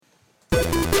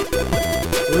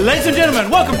Ladies and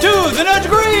gentlemen, welcome to the Nerd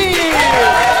Degree!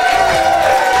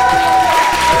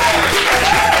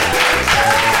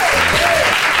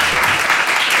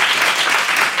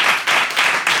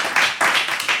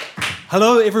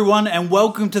 Hello everyone and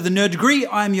welcome to the Nerd Degree.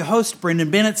 I'm your host, Brendon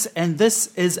Bennetts, and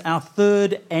this is our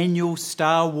third annual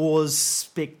Star Wars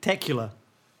Spectacular.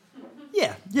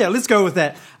 Yeah, let's go with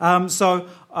that.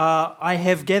 I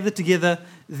have gathered together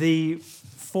the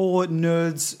four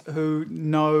nerds who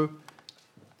know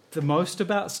the most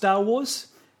about Star Wars,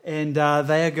 and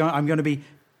I'm going to be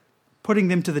putting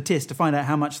them to the test to find out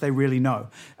how much they really know.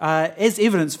 As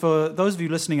evidence, for those of you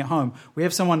listening at home, we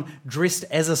have someone dressed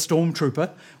as a stormtrooper.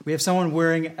 We have someone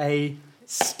wearing a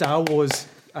Star Wars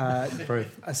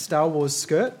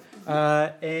skirt,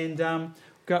 and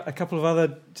got a couple of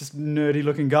other just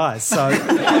nerdy-looking guys. So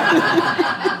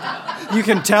you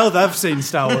can tell they've seen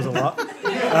Star Wars a lot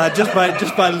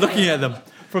just by looking at them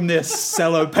from their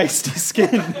sallow, pasty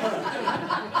skin.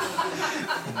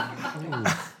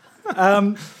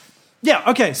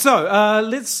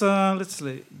 Let's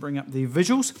bring up the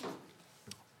visuals.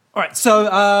 All right, so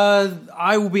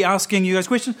I will be asking you guys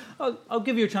questions. I'll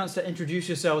give you a chance to introduce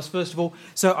yourselves, first of all.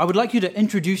 So I would like you to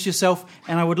introduce yourself,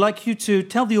 and I would like you to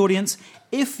tell the audience,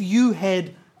 if you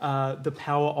had the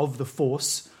power of the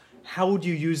Force, how would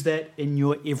you use that in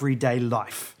your everyday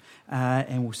life?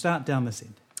 And we'll start down this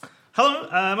end. Hello,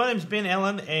 my name's Ben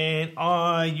Allan, and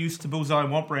I used to bullseye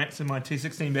womp rats in my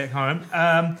T16 back home.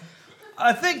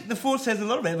 I think the Force has a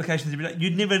lot of applications.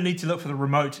 You'd never need to look for the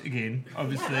remote again,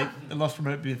 obviously. The lost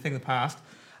remote would be a thing of the past.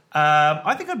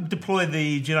 I think I'd deploy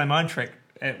the Jedi mind trick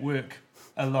at work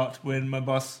a lot when my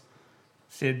boss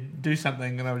said, do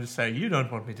something, and I would just say, you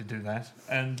don't want me to do that,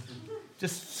 and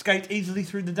just skate easily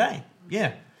through the day.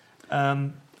 Yeah.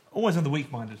 Always on the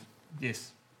weak-minded,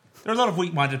 yes. There are a lot of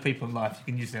weak-minded people in life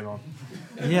you can use that on.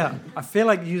 Yeah, I feel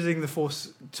like using the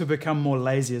Force to become more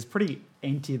lazy is pretty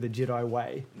anti the Jedi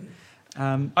way.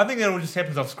 I think that all just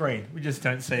happens off screen. We just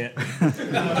don't see it.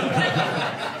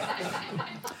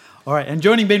 All right, and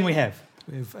joining Ben we have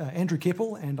Andrew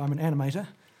Kepple, and I'm an animator.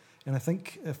 And I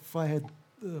think if I had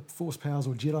Force powers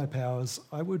or Jedi powers,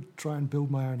 I would try and build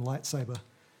my own lightsaber.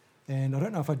 And I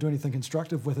don't know if I'd do anything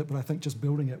constructive with it, but I think just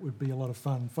building it would be a lot of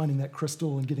fun. Finding that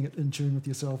crystal and getting it in tune with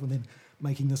yourself, and then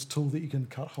making this tool that you can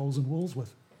cut holes in walls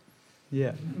with.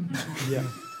 Yeah.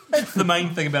 That's the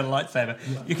main thing about a lightsaber.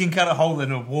 Yeah. You can cut a hole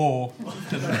in a wall.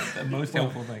 The most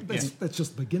helpful thing. That's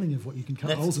just the beginning of what you can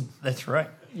cut holes in. That's right.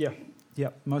 Yeah,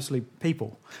 mostly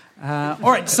people. All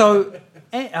right, so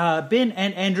Ben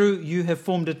and Andrew, you have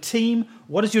formed a team.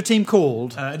 What is your team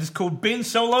called? It is called Ben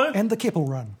Solo and the Kepple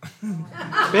Run.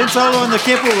 Ben Solo and the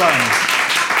Kepple Run.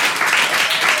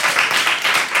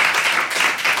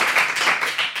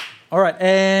 All right,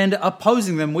 and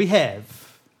opposing them we have...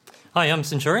 Hi, I'm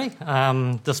Centuri.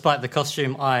 Despite the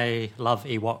costume, I love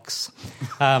Ewoks.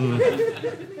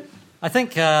 I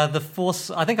think the Force...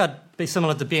 I think I'd be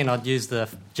similar to Ben. I'd use the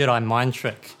Jedi mind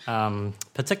trick,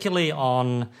 particularly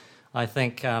on, I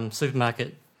think,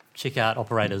 supermarket checkout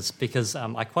operators, because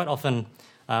I quite often...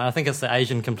 I think it's the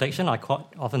Asian complexion. I quite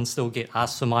often still get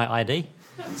asked for my ID.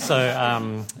 So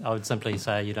I would simply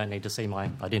say, you don't need to see my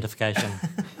identification.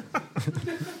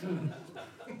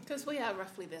 Because we are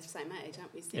roughly the same age,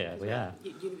 aren't we? Yeah, we are.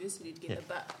 University together, yeah.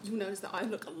 But you'll notice that I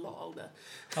look a lot older.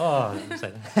 Oh, I didn't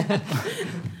say that.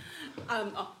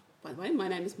 By the way, my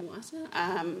name is Moata.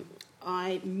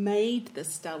 I made the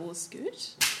Star Wars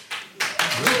skirt.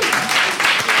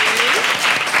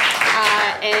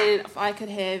 And if I could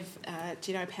have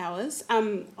Jedi powers,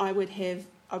 I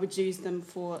would use them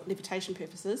for levitation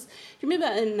purposes. You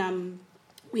remember in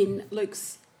when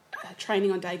Luke's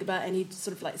training on Dagobah, and he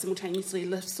sort of like simultaneously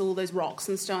lifts all those rocks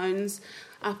and stones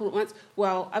up all at once?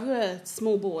 Well, I've got a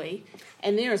small boy,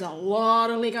 and there is a lot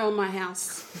of Lego in my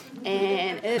house,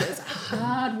 and it is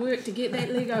hard work to get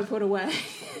that Lego put away.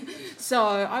 So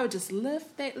I would just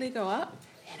lift that Lego up,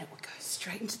 and it would go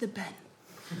straight into the bin.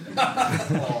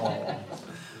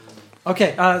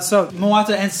 Okay, so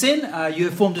Moata and Sen, you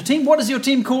have formed a team. What is your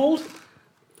team called?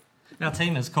 Our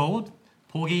team is called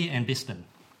Porgy and Bespin.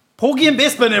 Porgy and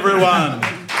Bespin, everyone!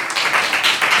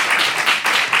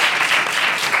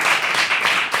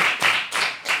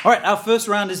 All right, our first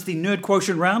round is the Nerd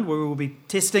Quotient round, where we will be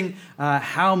testing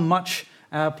how much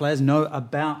our players know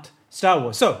about Star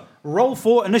Wars. So, roll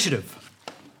for initiative.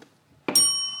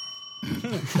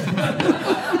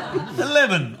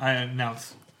 11, I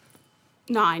announce.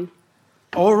 9.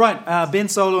 All right, Ben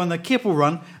Solo and the Kepple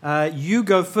Run, you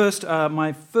go first.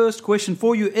 My first question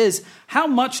for you is, how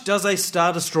much does a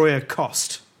Star Destroyer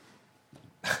cost?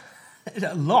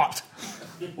 A lot.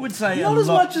 would say Not a as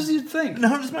lot. much as you'd think.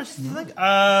 Not as much as you think.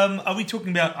 Are we talking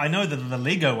about? I know that the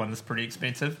Lego one is pretty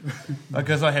expensive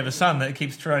because I have a son that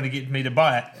keeps trying to get me to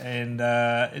buy it, and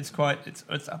it's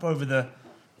up over the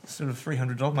sort of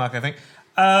 $300 mark, I think.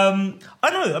 I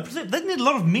know. They need a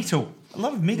lot of metal.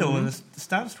 And the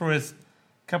Star Destroyer is a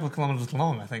couple of kilometres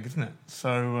long, I think, isn't it?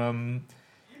 So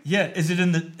is it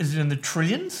in the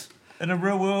trillions in a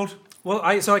real world? Well,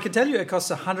 I can tell you it costs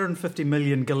 150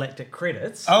 million galactic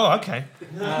credits. Oh, okay.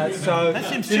 So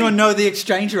does anyone know the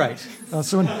exchange rate?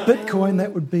 So in Bitcoin,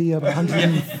 that would be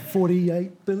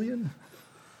 148 billion.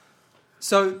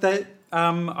 So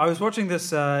I was watching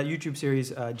this YouTube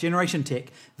series, Generation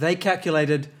Tech. They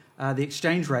calculated the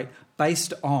exchange rate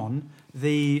based on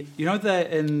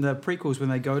in the prequels when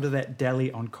they go to that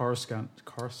deli on Coruscant.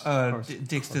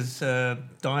 Dexter's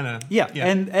Diner. Yeah,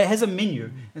 and it has a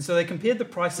menu, and so they compared the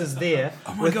prices there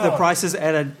with the prices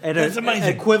at an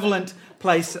equivalent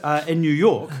place in New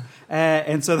York,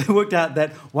 and so they worked out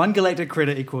that one galactic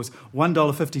credit equals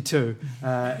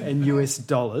 $1.52 in US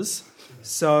dollars.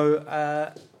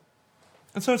 So.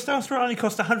 And so Star Destroyer only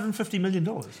cost $150 million.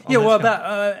 Yeah, well,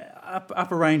 about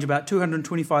upper range, about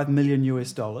 $225 million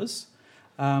US dollars.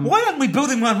 Why aren't we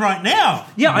building one right now?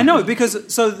 Yeah, I know,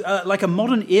 because like a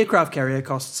modern aircraft carrier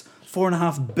costs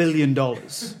 $4.5 billion.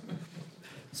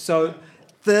 So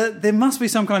there must be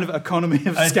some kind of economy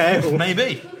of scale.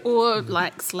 Maybe. Or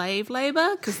like slave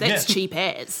labour, because that's cheap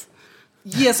as.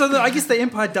 Yeah, so I guess the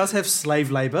Empire does have slave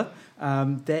labour.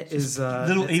 That is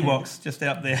little Ewoks just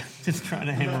out there, just trying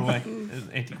to hammer away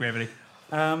anti-gravity.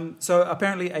 So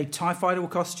apparently a TIE fighter will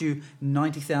cost you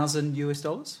 $90,000 US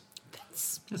dollars.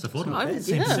 That's affordable. That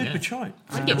seems super cheap.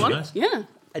 I'd get one. Yeah.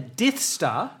 A Death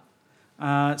Star,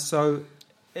 so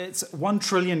it's 1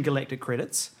 trillion galactic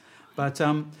credits. But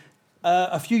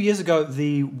a few years ago,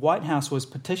 the White House was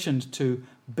petitioned to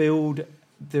build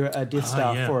a Death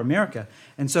Star for America,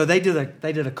 and so they did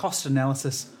a cost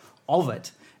analysis of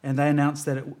it, and they announced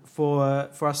that for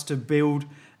us to build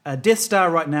a Death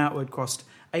Star right now, it would cost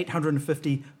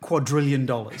 $850 quadrillion.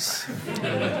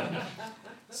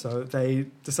 So they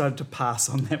decided to pass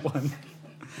on that one.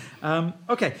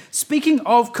 Okay, speaking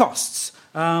of costs,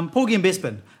 Porgy and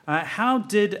Bespin, how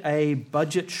did a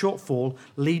budget shortfall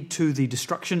lead to the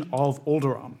destruction of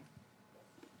Alderaan?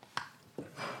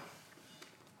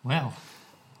 Well,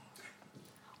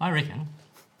 I reckon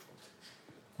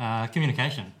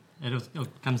communication.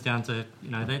 It comes down to,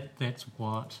 that's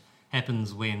what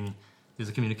happens when there's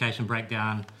a communication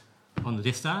breakdown on the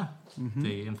Death Star. Mm-hmm.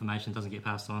 The information doesn't get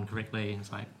passed on correctly.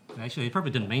 It's like, actually, it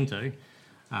probably didn't mean to.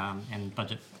 And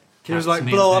budget. It was like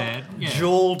blow up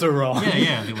Alderaan.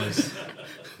 Yeah, it was.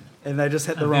 And they just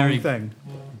hit the wrong thing.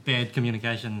 Bad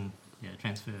communication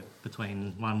transfer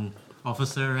between one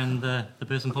officer and the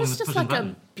person pulling the button. It's just like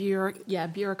a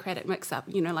bureaucratic mix-up,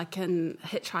 like in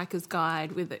Hitchhiker's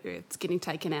Guide, where it's getting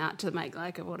taken out to make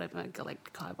like a whatever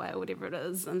galactic highway or whatever it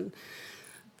is, and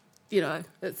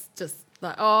it's just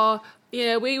like,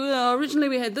 originally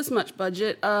we had this much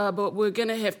budget, but we're going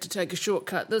to have to take a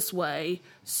shortcut this way.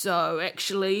 So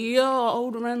actually,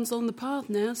 Alderaan's on the path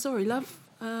now. Sorry, love.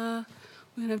 We're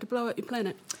going to have to blow up your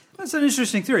planet. That's an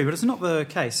interesting theory, but it's not the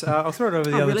case. I'll throw it over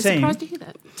the other really team. surprised to hear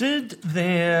that. Did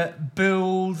their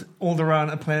Build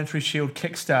Alderaan a Planetary Shield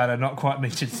Kickstarter not quite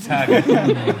meet its target?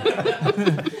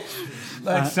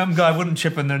 Some guy wouldn't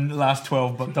chip in the last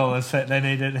 $12 that they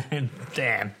needed, and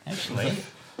damn. Actually,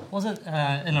 was it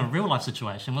in a real life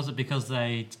situation? Was it because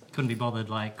they couldn't be bothered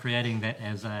creating that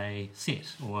as a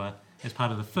set or as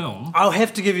part of the film? I'll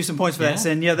have to give you some points for that,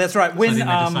 Sin. Yeah, that's right. When so then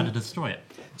they decided to destroy it.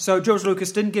 So George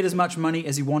Lucas didn't get as much money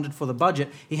as he wanted for the budget.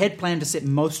 He had planned to set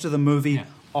most of the movie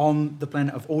on the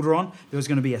planet of Alderaan. There was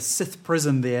going to be a Sith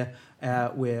prison there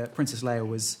where Princess Leia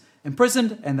was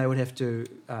imprisoned, and they would have to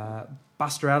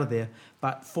bust her out of there.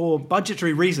 But for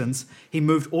budgetary reasons, he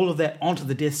moved all of that onto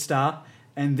the Death Star,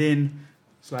 and then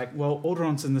it's like, well,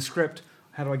 Alderaan's in the script.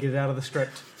 How do I get it out of the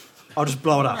script? I'll just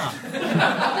blow it up.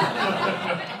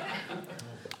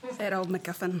 That old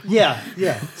MacGuffin. Yeah.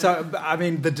 So, I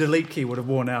mean, the delete key would have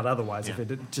worn out otherwise if it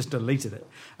had just deleted it.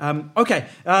 Okay,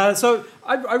 so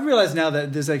I realise now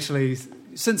that there's actually,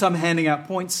 since I'm handing out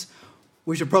points,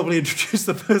 we should probably introduce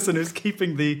the person who's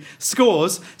keeping the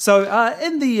scores. So,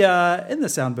 in the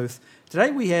sound booth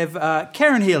today, we have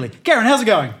Karen Healy. Karen, how's it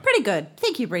going? Pretty good.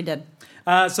 Thank you, Brendon.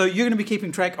 So you're going to be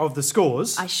keeping track of the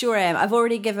scores. I sure am. I've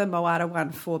already given Moata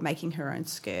one for making her own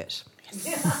skirt.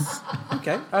 Yes.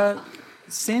 Okay.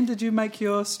 Sam, did you make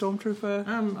your Stormtrooper?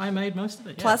 I made most of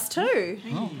it. Yeah.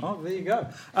 +2. Oh, there you go.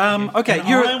 Okay,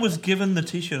 I was given the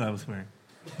T-shirt I was wearing.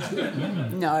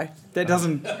 No. That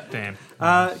doesn't. Damn.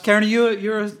 Karen,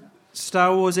 you're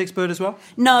Star Wars expert as well?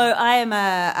 No, I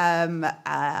am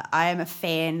a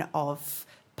fan of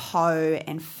Poe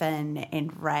and Finn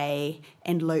and Rey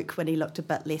and Luke when he looked a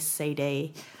bit less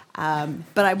seedy.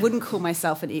 But I wouldn't call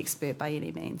myself an expert by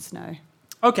any means, no.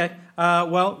 Okay,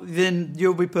 well, then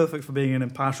you'll be perfect for being an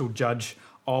impartial judge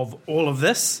of all of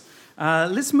this.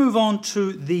 Let's move on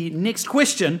to the next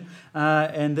question,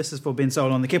 and this is for Ben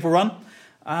Allan on the Kepple Run.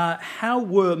 How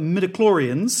were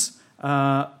midichlorians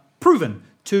proven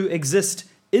to exist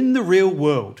in the real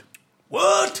world?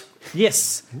 What?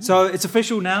 Yes, so it's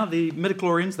official now, the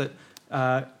midichlorians that...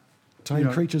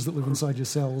 Tiny creatures that live inside your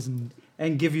cells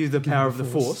and give you the power of the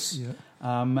Force,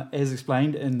 as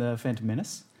explained in the Phantom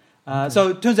Menace. So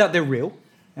it turns out they're real,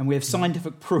 and we have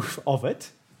scientific proof of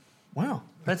it. Wow,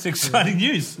 that's exciting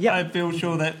news. Yeah. I feel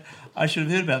sure that I should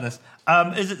have heard about this.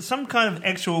 Is it some kind of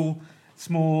actual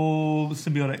small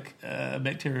symbiotic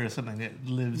bacteria or something that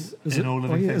lives in all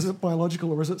living things? Is it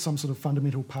biological, or is it some sort of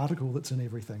fundamental particle that's in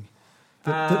everything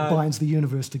that binds the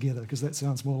universe together? Because that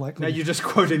sounds more likely. Now you're just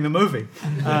quoting the movie.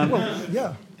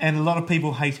 Yeah. And a lot of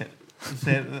people hate it. Is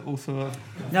that also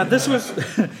Now this was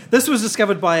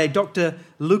discovered by a Dr.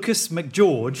 Lucas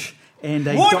McGeorge and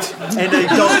a What? Dr.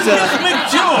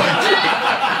 McGeorge?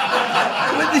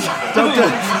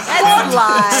 That's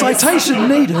lies. Citation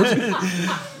needed.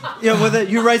 Yeah, well,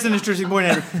 you raised an interesting point,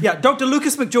 Andrew. Yeah, Dr.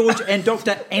 Lucas McGeorge and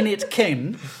Dr. Annette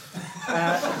King.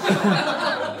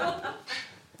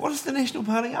 What is the National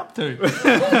Party up to?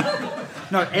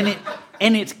 No,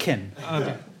 Annette King.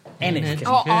 Okay. Annette King.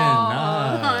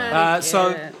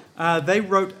 No. They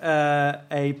wrote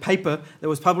a paper that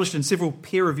was published in several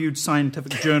peer-reviewed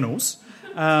scientific journals.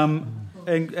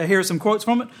 And here are some quotes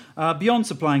from it. Beyond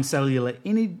supplying cellular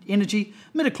energy,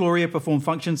 midichlorians perform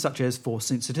functions such as force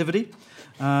sensitivity,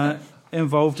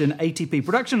 involved in ATP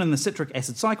production in the citric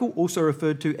acid cycle, also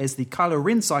referred to as the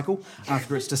Kylo-Ren cycle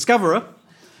after its discoverer.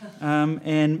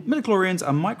 And midichlorians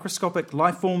are microscopic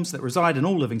life forms that reside in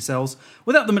all living cells.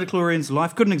 Without the midichlorians,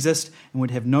 life couldn't exist and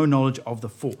would have no knowledge of the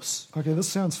Force. Okay, this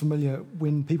sounds familiar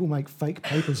when people make fake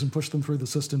papers and push them through the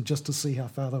system just to see how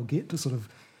far they'll get to sort of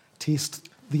test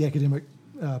the academic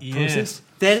process.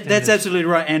 That's absolutely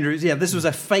right, Andrew. Yeah, this was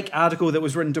a fake article that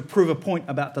was written to prove a point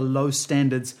about the low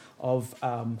standards of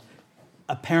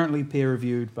apparently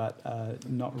peer-reviewed but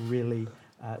not really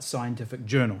scientific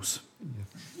journals. Yeah.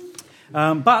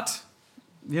 But,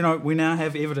 you know, we now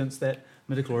have evidence that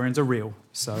midichlorians are real.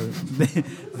 So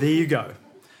there you go.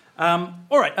 All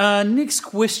right, next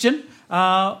question.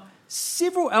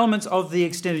 Several elements of the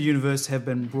extended universe have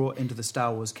been brought into the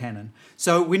Star Wars canon.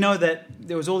 So we know that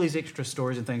there was all these extra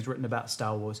stories and things written about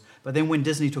Star Wars. But then when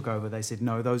Disney took over, they said,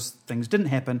 no, those things didn't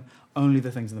happen. Only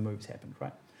the things in the movies happened,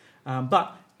 right?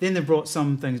 But then they brought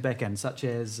some things back in, such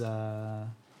as...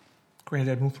 Grand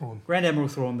Admiral Thrawn. Grand Admiral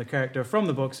Thrawn, the character from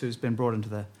the books who's been brought into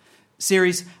the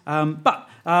series. But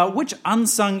which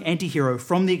unsung anti-hero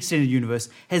from the extended universe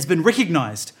has been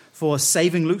recognised for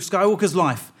saving Luke Skywalker's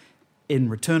life in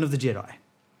Return of the Jedi?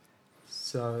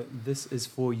 So this is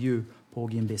for you,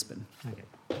 Porgy and Bespin.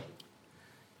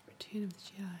 Return of the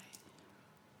Jedi.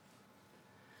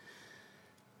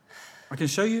 I can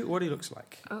show you what he looks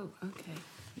like. Oh, okay.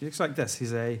 He looks like this.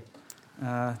 He's a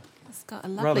It's got a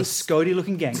rather lovely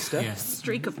Scody-looking gangster. Yes.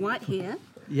 streak of white hair.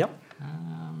 Yep.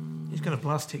 He's got a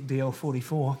Plastic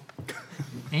DL-44.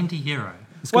 Anti-hero.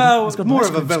 Well, it's got more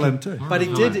an of a ice cream villain, scoop too. but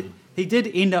Right. he did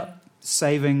end up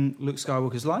saving Luke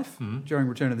Skywalker's life Mhm. during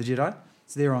Return of the Jedi.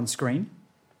 It's there on screen.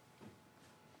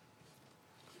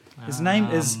 His name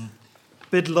is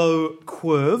Bidlo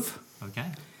Quirv,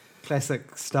 Okay.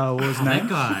 classic Star Wars That name.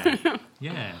 guy.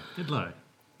 Yeah, Bidlow.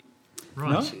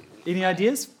 Right. No? Any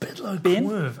ideas? Bidlo Ben?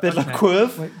 Quirv. Bidlo Okay.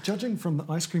 Quirv. Wait, judging from the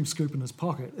ice cream scoop in his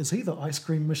pocket, is he the ice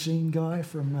cream machine guy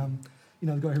from,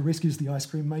 the guy who rescues the ice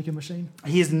cream maker machine?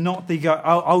 He is not the guy.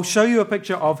 I'll show you a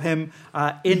picture of him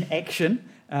in action.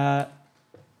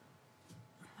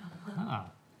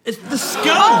 It's the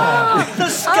skull! The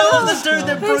skull of the dude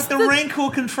that broke the Rancor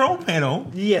control panel.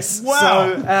 Yes. Wow.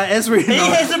 So, as we He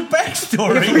know, has a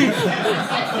backstory.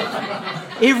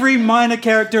 every minor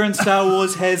character in Star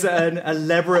Wars has an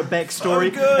elaborate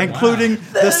backstory, good. including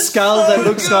the skull that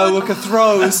Luke Skywalker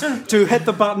throws to hit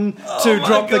the button to my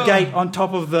drop the God. gate on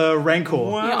top of the Rancor.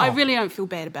 Wow. Yeah, I really don't feel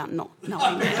bad about not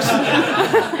knowing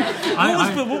that.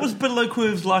 What was Bidlo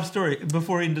Quirv's life story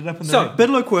before he ended up in the... So,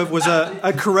 Bidlo Quirv was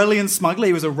a Corellian smuggler.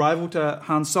 He was a rival to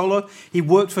Han Solo. He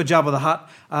worked for Jabba the Hutt,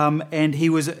 and he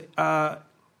was...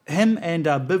 him and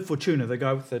Bib Fortuna, the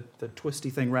guy with the twisty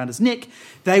thing around his neck,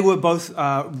 they were both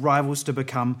rivals to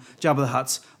become Jabba the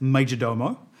Hutt's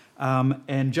majordomo.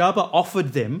 And Jabba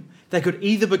offered them, they could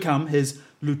either become his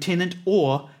lieutenant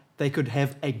or they could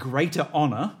have a greater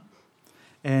honour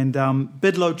And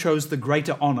Bidlow chose the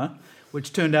greater honour,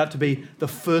 which turned out to be the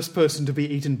first person to be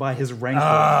eaten by his rancor.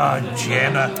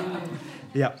 Jabba.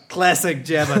 Yeah, classic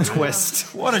Jabba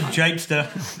twist. What a japester.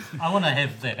 I want to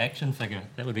have that action figure.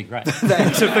 That would be great. The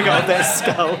action figure of that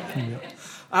skull.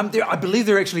 I believe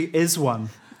there actually is one.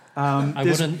 I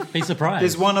wouldn't be surprised.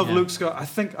 There's one of Luke Skywalker. I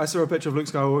think I saw a picture of Luke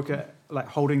Skywalker like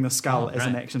holding the skull as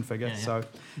an action figure. Yeah. So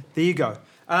there you go.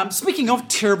 Speaking of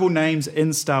terrible names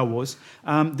in Star Wars,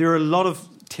 there are a lot of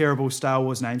terrible Star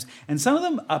Wars names, and some of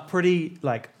them are pretty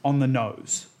like on the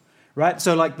nose. Right,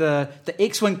 so like the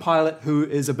X-wing pilot who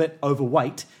is a bit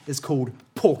overweight is called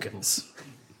Porkins.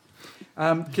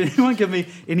 Can anyone give me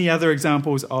any other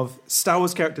examples of Star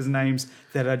Wars characters' names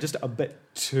that are just a bit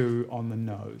too on the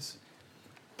nose?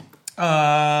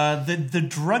 The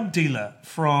drug dealer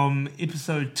from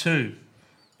Episode 2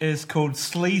 is called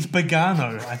Sleaze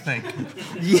Begano, I think.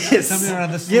 Yes, Something around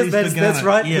the yes, Sleaze that's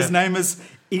right. Yeah. His name is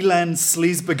Elan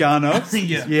Sleaze Begano.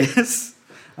 Yeah. Yes.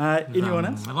 Anyone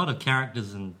else? A lot of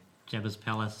characters in Jabba's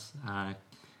palace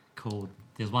called.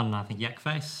 There's one I think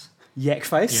Yakface.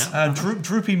 Yakface. Yeah.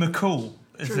 Droopy McCool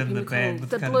is Droopy in the McCool. band with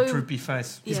The kind blue- of droopy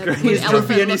face. Yeah, great. the blue He's droopy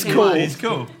elephant and he's looking cool. one. He's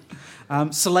cool.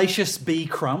 Salacious B.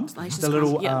 Crumb, Salacious the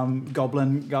little Crumb, yeah.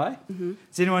 goblin guy. Mm-hmm.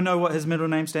 Does anyone know what his middle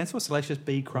name stands for? Salacious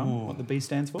B. Crumb. Ooh. What the B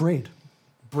stands for? Bread.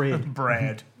 Bread.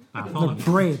 Brad. No,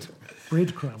 bread.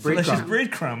 Breadcrumb. Bread Delicious crumb.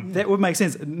 breadcrumb. That would make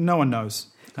sense. No one knows.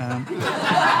 Maybe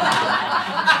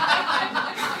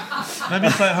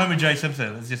it's like Homer J.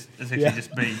 Simpson. It's actually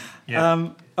just B. Yeah.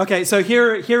 Okay, so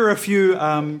here are a few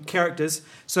characters.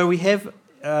 So we have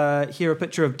here a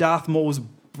picture of Darth Maul's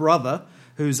brother,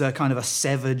 who's a kind of a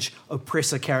savage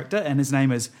oppressor character, and his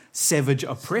name is Savage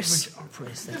Oppress.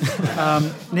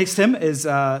 Next to him is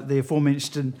the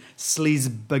aforementioned Sleaze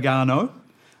Begano.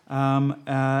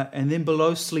 And then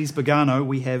below Sleaze Begano,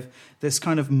 we have this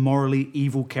kind of morally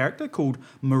evil character called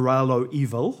Moralo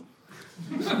Evil.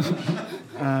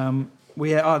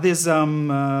 There's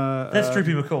That's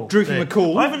Droopy McCool. Droopy Yeah.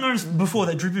 McCool. I haven't noticed before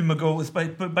that Droopy McCool was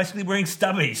basically wearing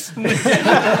stubbies.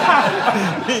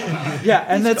 Yeah,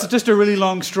 and that's just a really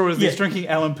long straw that he's Yeah. drinking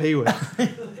L&P with.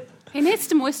 He needs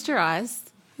to moisturise.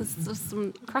 There's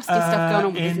some crusty stuff going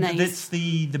on with his and knees. that's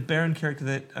the Baron character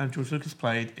that George Lucas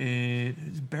played.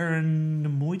 Is Baron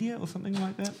Nemoidia or something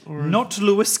like that? Or Not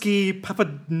Lewinsky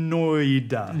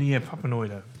Papanoida. Yeah,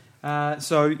 Papanoida.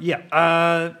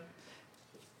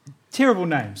 Terrible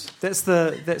names. That's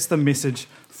the message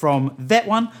from that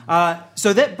one.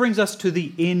 So that brings us to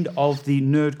the end of the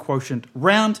Nerd Quotient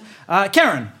round.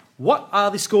 Karen, what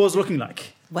are the scores looking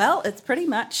like? Well, it's pretty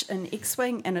much an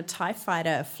X-Wing and a TIE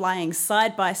fighter flying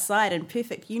side by side in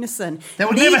perfect unison. That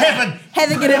would never happen.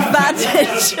 Having an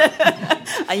advantage.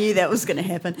 I knew that was going to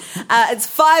happen. It's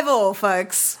 5-5,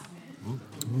 folks.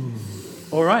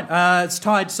 All right, it's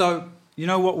tied. So you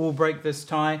know what will break this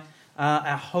tie?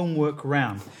 Our homework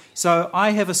round. So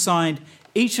I have assigned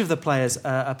each of the players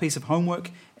a piece of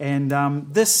homework, and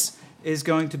this is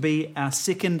going to be our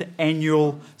second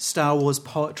annual Star Wars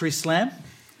Poetry Slam.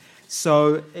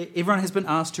 So everyone has been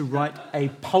asked to write a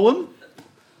poem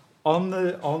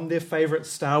on their favourite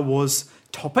Star Wars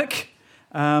topic.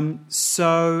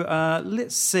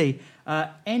 Let's see.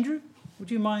 Andrew, would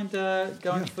you mind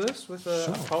going first with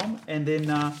a poem? And then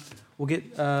we'll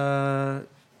get, Moata,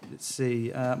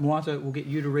 we'll get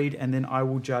you to read, and then I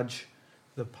will judge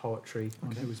the poetry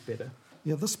on who was better.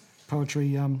 Yeah, this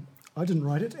poetry, I didn't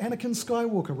write it. Anakin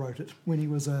Skywalker wrote it when he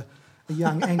was a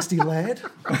young, angsty lad.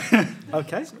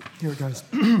 Okay. Here it goes.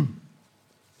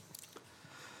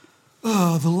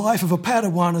 Oh, the life of a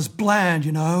Padawan is bland,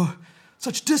 you know.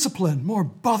 Such discipline, more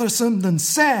bothersome than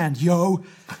sand, yo.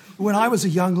 When I was a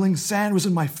youngling, sand was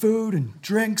in my food and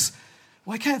drinks.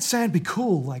 Why can't sand be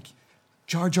cool like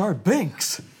Jar Jar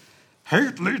Binks?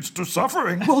 Hate leads to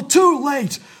suffering. Well, too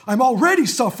late. I'm already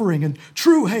suffering, and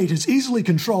true hate is easily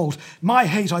controlled. My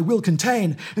hate I will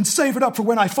contain and save it up for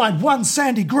when I find one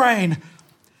sandy grain.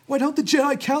 Why don't the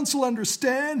Jedi Council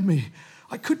understand me?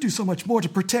 I could do so much more to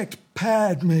protect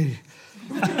Padme.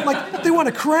 Like, they want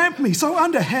to cramp me, so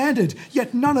underhanded,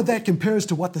 yet none of that compares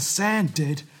to what the sand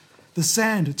did. The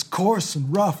sand, it's coarse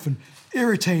and rough and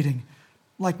irritating.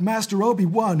 Like Master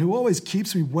Obi-Wan, who always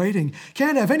keeps me waiting.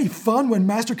 Can't have any fun when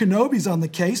Master Kenobi's on the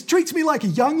case. Treats me like a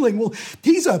youngling. Well,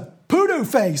 he's a poodoo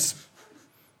face.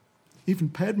 Even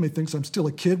Padme thinks I'm still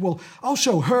a kid. Well, I'll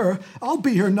show her. I'll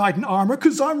be her knight in armor,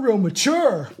 'cause I'm real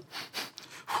mature.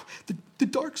 The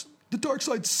dark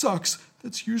side sucks.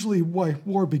 That's usually why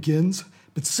war begins.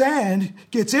 But sand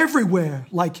gets everywhere,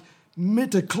 like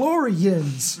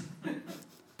midichlorians.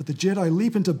 But the Jedi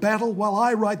leap into battle while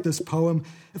I write this poem.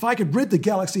 If I could rid the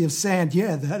galaxy of sand,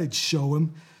 yeah, that'd show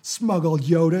 'em. Smug old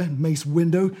Yoda and Mace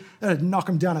Windu, that'd knock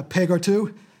him down a peg or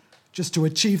two. Just to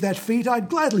achieve that feat, I'd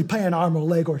gladly pay an arm or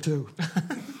leg or two.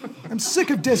 I'm sick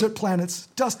of desert planets,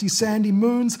 dusty sandy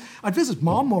moons. I'd visit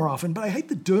Mom more often, but I hate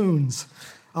the dunes.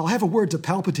 I'll have a word to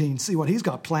Palpatine, see what he's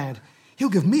got planned. He'll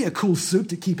give me a cool suit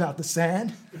to keep out the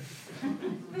sand.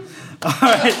 All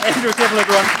right, Andrew Kepple,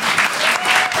 everyone.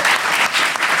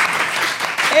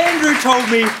 Andrew told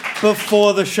me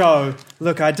before the show,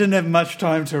 look, I didn't have much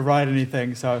time to write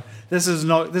anything, so this is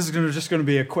just going to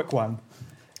be a quick one.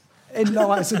 And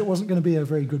no, I said it wasn't going to be a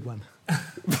very good one.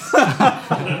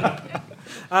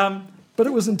 But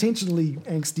it was intentionally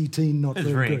angsty teen, not It's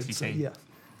very very good. angsty So, teen. yeah,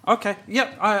 Okay,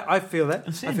 yep, I feel that.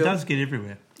 And I sand feel does get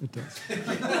everywhere. it does.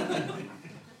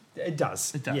 It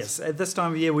does. It does. Yes, at this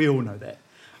time of year, we all know that.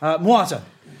 Moata,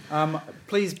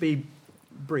 please be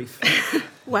brief.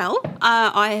 Well,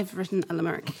 I have written a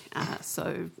limerick,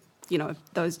 so,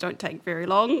 those don't take very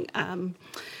long.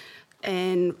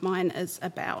 And mine is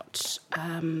about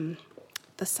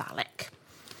the Sarlacc.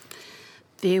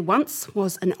 There once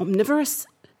was an omnivorous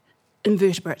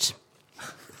invertebrate.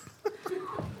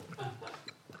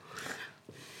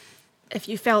 If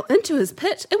you fell into his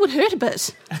pit, it would hurt a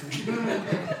bit.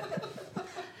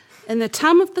 In the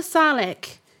tum of the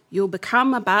Sarlacc, you'll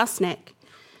become a bar snack,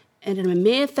 and in a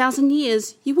mere 1,000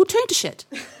 years, you will turn to shit.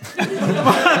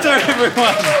 Well done,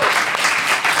 everyone.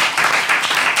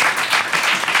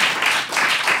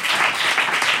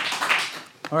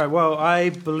 All right, well, I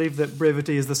believe that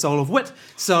brevity is the soul of wit,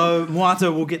 so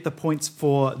Moata will get the points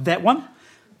for that one.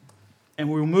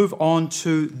 And we'll move on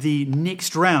to the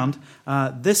next round.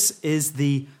 This is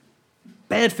the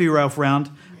Bad for You, Ralph round,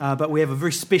 but we have a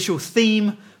very special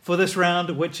theme for this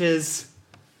round, which is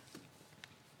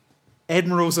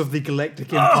Admirals of the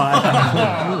Galactic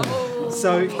Empire.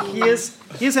 So here's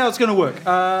how it's going to work.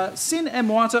 Sen and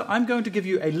Moata, I'm going to give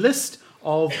you a list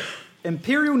of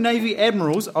Imperial Navy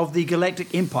admirals of the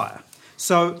Galactic Empire.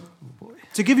 So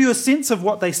to give you a sense of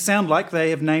what they sound like,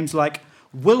 they have names like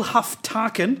Wilhuff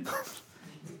Tarkin,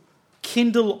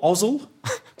 Kendall Ozzel.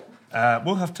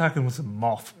 Wilhuff Tarkin was a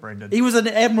moth, Brendon. He was an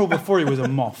admiral before he was a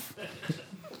moth.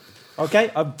 Okay,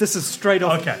 this is straight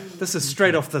off. Okay. This is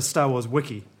straight off the Star Wars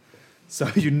wiki, so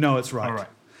you know it's right. All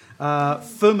right.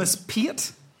 Firmus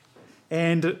Piet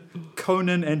and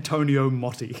Conan Antonio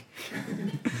Motti,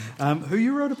 who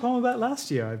you wrote a poem about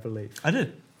last year, I believe. I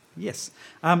did. Yes.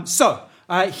 So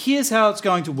here's how it's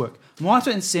going to work.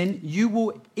 Moata and Sen, you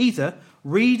will either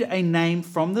read a name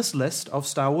from this list of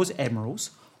Star Wars admirals,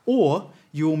 or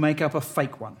you will make up a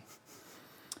fake one.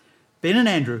 Ben and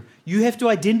Andrew, you have to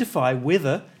identify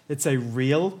whether it's a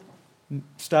real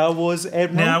Star Wars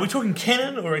admiral. Now, are we talking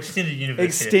canon or extended universe? here?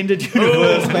 Extended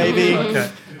universe, baby. Okay.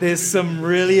 There's some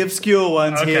really obscure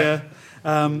ones Okay. here.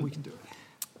 We can do it.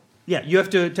 Yeah, you have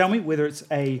to tell me whether it's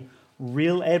a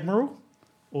real admiral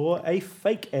or a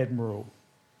fake admiral.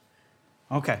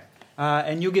 Okay.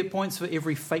 And you'll get points for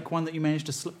every fake one that you manage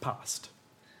to slip past.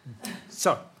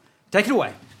 So, take it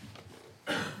away.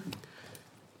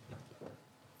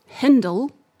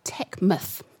 Hindle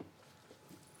Techmouth.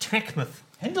 Techmouth.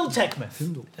 Hindle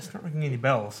Techmouth. That's not ringing any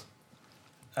bells.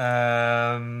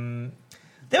 That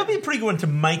would be a pretty good one to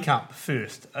make up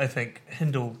first, I think.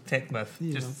 Hindle Techmouth.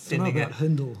 Yeah, Just I don't sending know it. about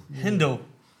Hindle. Yeah. Hindle,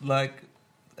 like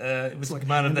it was like the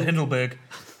command of the Hindelberg,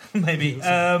 maybe.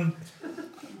 I'm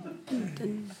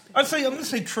going to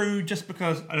say true, just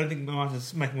because I don't think my mind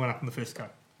is making one up in the first go.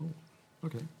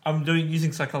 Okay, I'm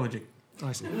using psychology.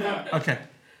 I see. Okay.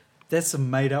 That's a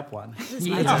made-up one. Oh,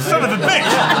 son of a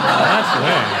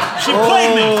bitch! She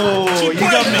played me. She you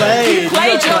got played me.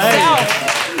 played. Played yourself.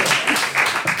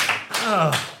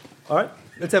 All right,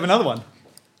 let's have another one.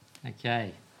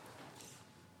 Okay.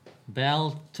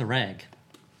 Bell to rag.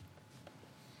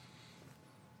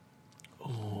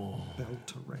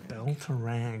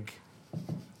 Beltarag.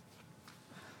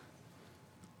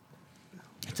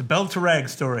 It's a Beltarag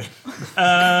story.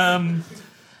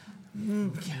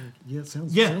 Yeah, it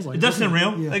sounds. Yeah, sounds like it does sound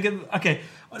real. Yeah. Okay,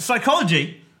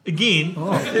 psychology again. We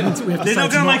have to They're say not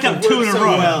it's going to make up two in a so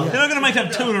row. well. They're not going to make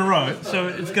up two in a row. So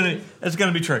it's going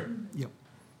to be true. Yep.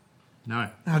 No.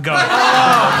 Oh God.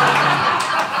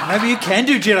 Maybe you can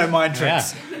do Jedi mind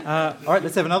tricks. All right,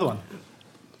 let's have another one.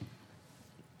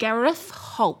 Gareth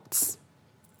Holtz.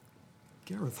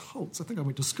 Gareth Holtz. I think I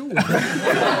went to school with him.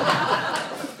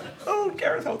 Oh,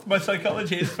 Gareth Holtz. My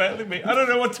psychology is failing me. I don't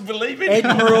know what to believe in.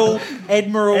 Admiral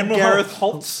Admiral Gareth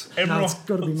Holtz. Holtz. No, Admiral. it's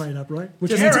got to be made up, right?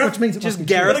 Which Gareth. means it Just must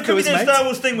be Gareth. But it could be to his that mates. Star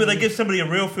Wars thing where they give somebody a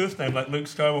real first name, like Luke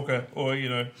Skywalker or,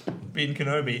 Ben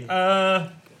Kenobi.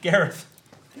 Gareth.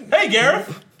 Hey,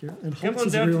 Gareth. true. And Come Holtz on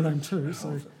is a down real to- name too.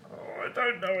 So Oh, I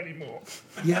don't don't know anymore.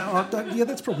 Yeah,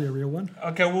 that's probably a real one.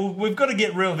 Okay, well, we've got to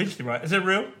get real eventually, right? Is it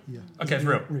real? Yeah. Okay, it's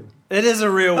real. It is a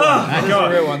real one. Oh, It is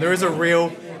God. a real one. There is a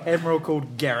real admiral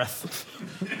called Gareth.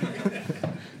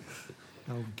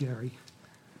 Oh, Gary.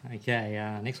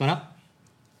 Okay, next one up.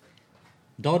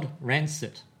 Dodd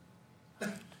Rancid.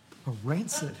 Oh,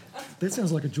 Rancid. That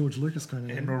sounds like a George Lucas kind of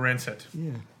name. Admiral Rancid.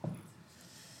 Yeah.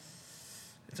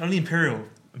 It's only Imperial.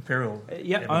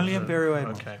 Yeah, Admiral, only is it? Imperial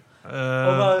Admiral. Okay.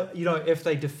 Although, if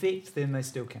they defect, then they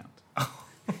still count.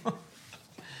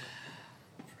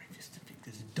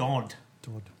 There's Dodd.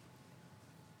 Dodd.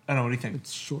 I don't know, what do you think?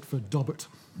 It's short for Dobbit.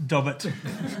 Dobbit.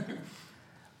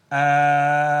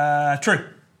 True.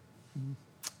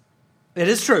 It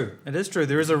is true. It is true.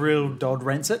 There is a real Dodd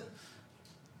Rancid.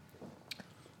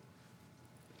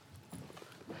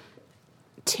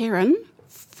 Terran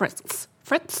Fritz.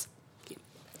 Terran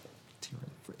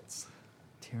Fritz.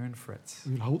 Terran Fritz.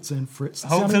 We got Holtz and Fritz.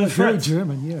 Holtz Sounding and like very Fritz.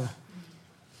 German, yeah.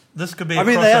 This could be I a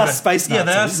mean, crossover. they are space Yeah,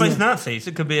 they are Nazis. space Nazis.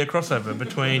 It could be a crossover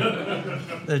between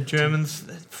the Germans.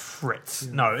 Fritz.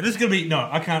 Yeah. No, this is going to be... No,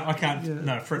 I can't. Yeah.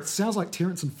 No, It Fritz. sounds like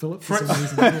Terrence and Philip for Fritz. some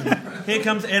reason. Yeah. Here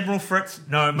comes Admiral Fritz.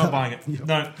 No, I'm not buying it. Yeah.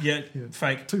 No, yeah, Yeah.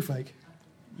 fake. Too fake.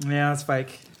 Yeah, it's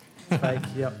fake. It's fake.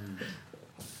 Yep.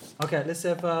 Okay, let's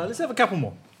have a couple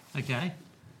more. Okay.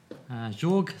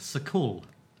 Jorg Sakul.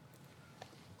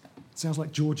 Sounds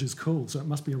like George is cool, so it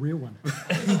must be a real one.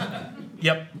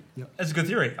 Yep. Yep. That's a good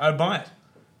theory. I'd buy it.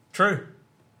 True.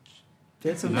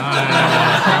 That's Actually,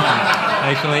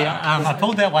 I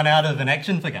pulled that one out of an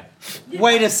action figure.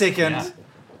 Wait a second.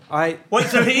 Yeah. Wait,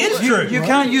 so he is true? You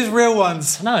can't use real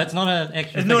ones. No, it's not an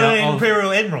action It's figure not an of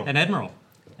Imperial Admiral. an admiral.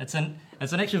 It's an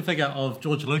action figure of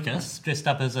George Lucas dressed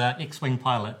up as an X-wing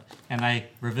pilot, and they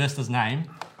reversed his name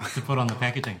to put on the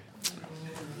packaging.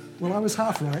 Well, I was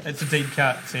half right. It's a deep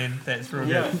cut, Sen. That's real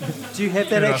good. Do you have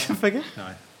that Good action figure?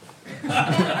 No.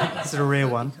 Is it a rare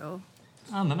one?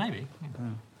 Maybe. Yeah.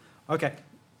 Okay.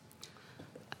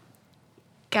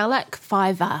 Galak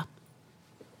Fiver.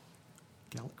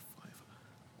 Gallic Fiver.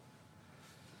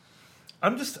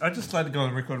 I just like to go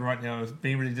on record right now as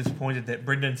being really disappointed that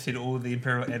Brendon said all of the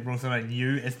Imperial Admirals that I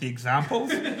knew as the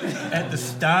examples at the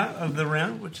start of the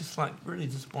round, which is like really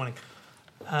disappointing.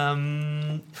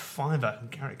 Fiver,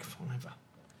 Garrick Fiver.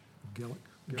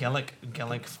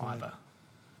 Gallic Fiver.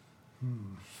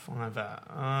 Fiver.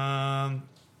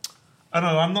 I don't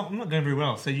know. I'm not going very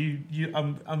well. So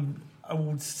I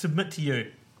will submit to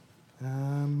you.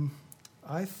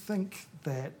 I think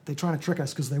that they're trying to trick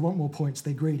us because they want more points.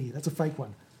 They're greedy. That's a fake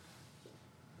one.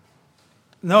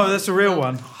 No, that's a real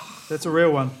one. That's a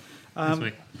real one.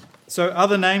 Sweet. So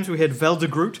other names, we had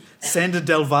Valdegroot, Sander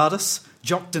Delvardis,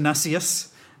 Jock Denusius,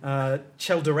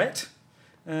 Chelderat.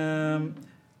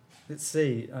 Let's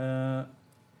see.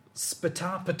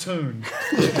 Spatar Patoon.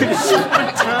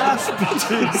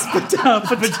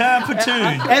 Spatar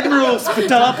Platoon. Admiral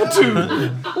Spatar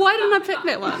Patoon. Why didn't I pick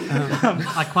that one?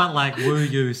 I quite like Wu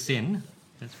Yu Sen.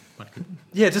 That's quite good.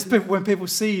 Yeah, just when people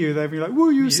see you, they'll be like, woo,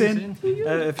 you send. Sen.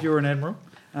 If you're an admiral.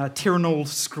 Tyrannol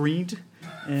Screed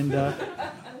and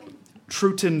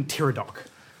Truton Pterodoc.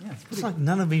 Yeah, It's like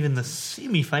none of even the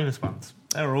semi-famous ones.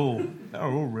 They're all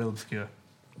real obscure.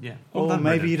 Yeah. Well Or done,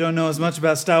 maybe Brendon. you don't know as much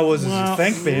about Star Wars as you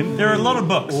think, Ben. There are a lot of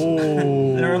books.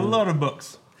 Oh. There are a lot of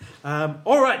books.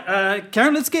 All right,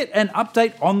 Karen, let's get an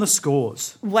update on the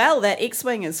scores. Well, that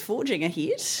X-Wing is forging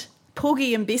ahead.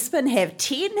 Porgy and Bespin have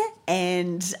 10,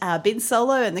 and Ben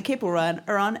Solo and the Kepple run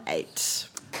are on 8.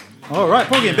 All right,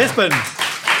 Porgy and Bespin.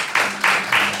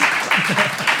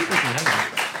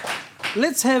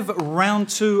 Let's have round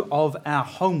 2 of our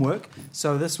homework.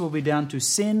 So this will be down to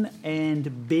Sen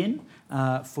and Ben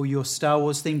for your Star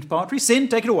Wars themed poetry. Sen,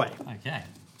 take it away. Okay.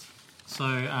 So,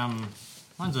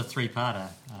 mine's a 3-parter.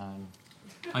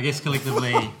 I guess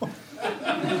collectively...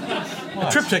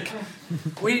 Triptych.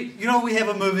 We have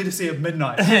a movie to see at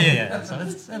midnight. yeah. So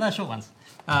they're short ones.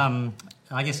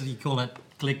 I guess you call it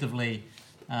collectively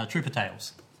Trooper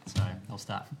Tales. So I'll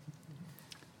start.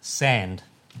 Sand.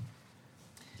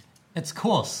 It's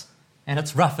coarse, and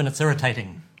it's rough, and it's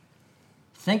irritating.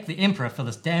 Thank the Emperor for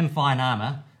this damn fine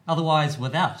armour, otherwise,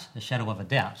 without a shadow of a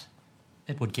doubt,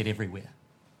 it would get everywhere.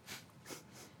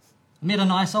 I met a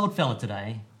nice old fella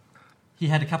today. He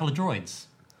had a couple of droids.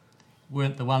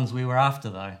 Weren't the ones we were after,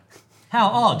 though. How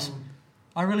odd.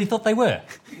 I really thought they were.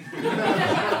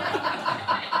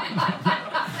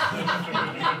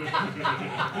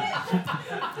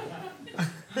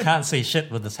 Can't see shit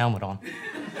with this helmet on.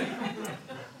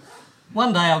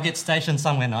 One day I'll get stationed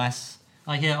somewhere nice.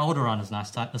 I hear Alderaan is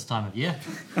nice this time of year.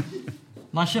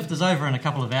 My shift is over in a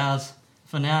couple of hours.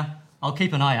 For now, I'll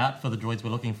keep an eye out for the droids we're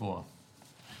looking for.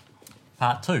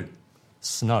 Part 2.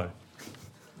 Snow.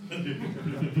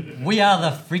 We are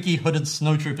the freaky hooded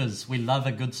snowtroopers. We love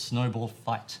a good snowball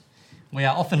fight. We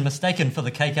are often mistaken for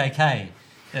the KKK.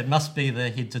 It must be the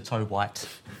head-to-toe white.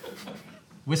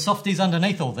 We're softies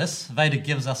underneath all this. Vader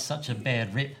gives us such a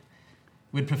bad rep.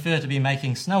 We'd prefer to be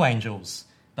making snow angels,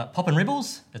 but poppin'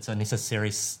 rebels, it's a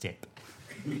necessary step.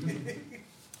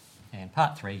 And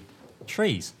part 3,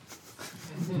 trees.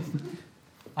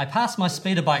 I passed my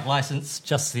speeder bike licence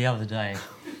just the other day.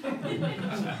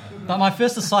 But my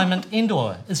first assignment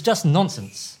indoor is just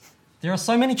nonsense. There are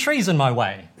so many trees in my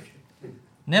way.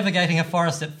 Navigating a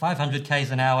forest at 500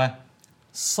 k's an hour,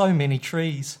 so many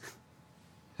trees.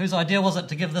 Whose idea was it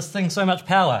to give this thing so much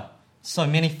power? So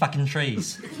many fucking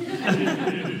trees.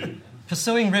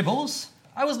 Pursuing rebels?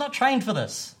 I was not trained for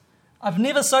this. I've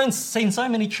never seen so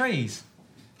many trees.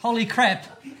 Holy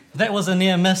crap, that was a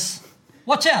near miss.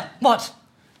 Watch out, what?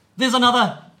 There's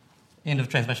another. End of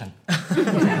transmission.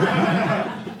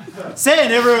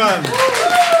 Sand, everyone!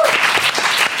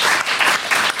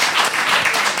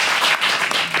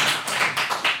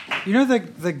 You know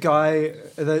the guy,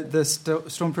 the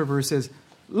stormtrooper who says,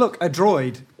 "Look, a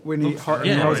droid," when he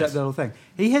holds out the little thing.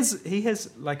 He has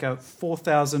like a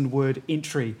 4,000 word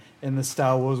entry in the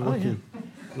Star Wars wiki.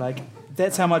 Like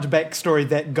that's how much backstory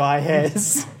that guy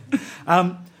has.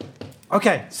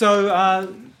 Okay,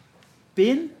 so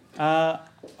Ben,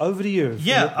 over to you.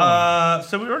 Yeah,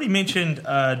 so we already mentioned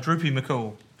Droopy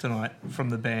McCool tonight from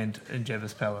the band in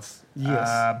Jabba's Palace.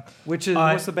 Yes. What's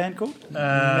the band called?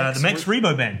 The Max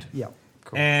Rebo Band. Yeah,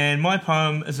 cool. And my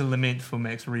poem is a lament for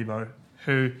Max Rebo,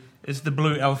 who is the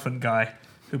blue elephant guy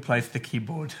who plays the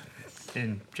keyboard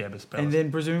in Jabba's Palace. And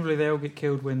then presumably they all get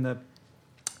killed when the...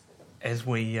 As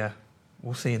we'll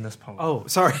see in this poem. Oh,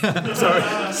 sorry.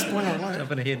 Sorry. Spoiler alert.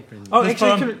 Jumping ahead. Oh, This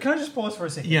actually, poem- can I just pause for a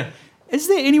second? Yeah. Is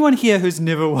there anyone here who's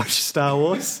never watched Star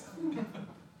Wars?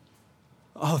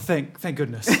 Oh, thank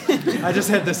goodness. I just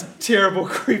had this terrible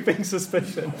creeping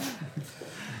suspicion.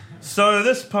 So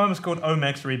this poem is called Oh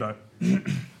Max Rebo.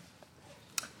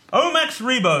 Oh Max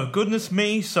Rebo, goodness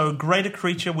me, so great a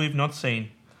creature we've not seen.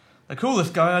 The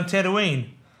coolest guy on Tatooine.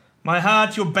 My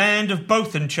heart, your band of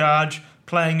both in charge,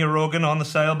 playing your organ on the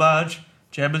sail barge.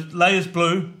 Jabba's layers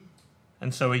blue,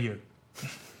 and so are you.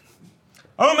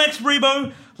 Oh Max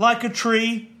Rebo, like a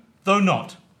tree, though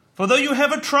not. For though you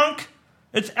have a trunk,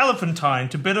 it's elephantine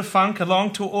to bit of funk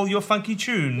along to all your funky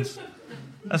tunes.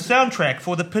 A soundtrack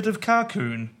for the pit of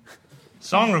Carcoon.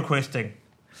 Song requesting,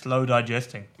 slow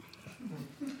digesting.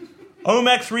 Oh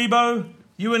Max Rebo,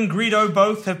 you and Greedo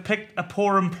both have picked a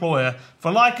poor employer.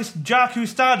 For like a Jakku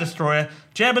Star Destroyer,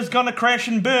 Jabba's gonna crash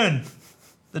and burn.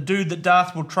 The dude that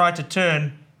Darth will try to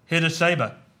turn hid a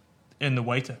saber in the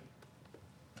waiter.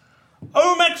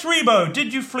 Oh Max Rebo,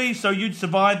 did you flee so you'd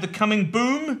survive the coming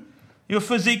boom? Your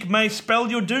physique may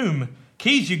spell your doom.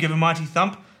 Keys you give a mighty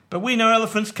thump, but we know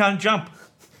elephants can't jump.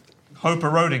 Hope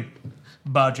eroding,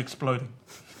 barge exploding.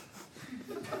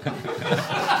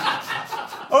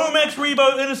 Oh Max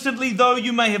Rebo, innocently though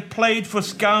you may have played for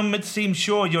scum, it seems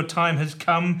sure your time has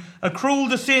come. A cruel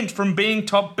descent from being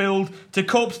top billed to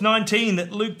Corpse 19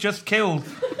 that Luke just killed.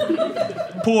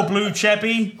 Poor blue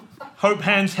chappie, hope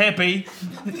hands happy.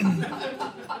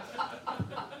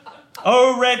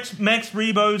 Oh, Max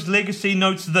Rebo's legacy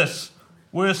notes this.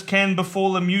 Worse can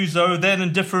befall a muso than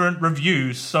indifferent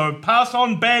reviews. So pass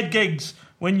on bad gigs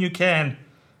when you can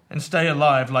and stay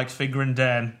alive like Figure and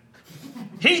Dan.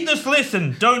 Heed this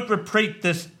lesson. Don't repeat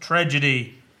this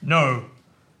tragedy. No.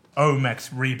 Oh, Max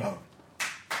Rebo.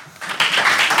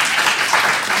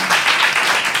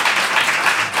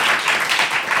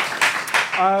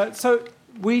 So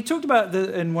we talked about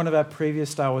in one of our previous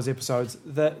Star Wars episodes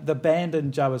the band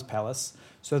in Jabba's Palace.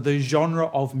 So the genre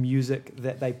of music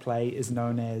that they play is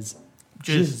known as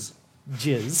Jizz.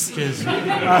 Jizz. Jizz.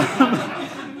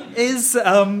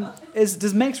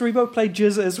 Does Max Rebo play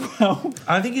jizz as well?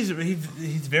 I think he's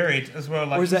varied as well.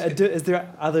 Like, Or is there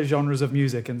other genres of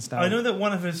music in Star I Wars? know that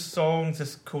one of his songs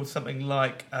is called something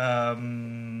like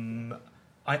I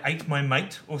Ate My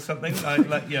Mate or something.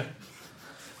 like yeah.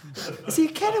 Is he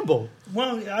a cannibal?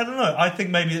 Well, I don't know. I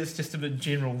think maybe it's just a bit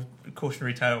general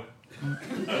cautionary tale.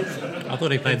 I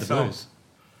thought he played the blues.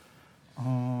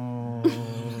 Oh.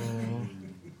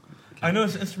 I know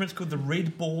his instrument's called the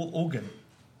Red Ball Organ.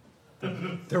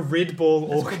 The Red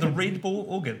Ball It's called the Red Ball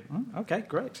Organ. Okay,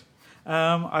 great.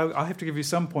 I have to give you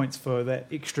some points for that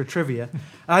extra trivia.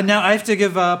 Now, I have to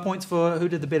give points for who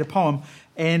did the better poem.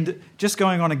 And just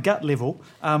going on a gut level,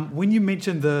 when you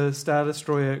mentioned the Star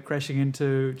Destroyer crashing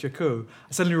into Jakku,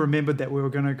 I suddenly remembered that we were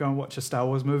going to go and watch a Star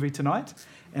Wars movie tonight.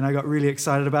 And I got really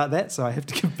excited about that, so I have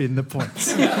to give Ben the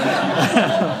points.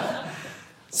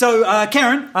 So,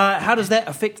 Karen, how does that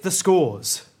affect the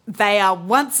scores? They are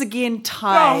once again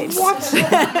tied. Oh, what?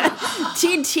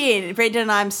 10-10. Brendon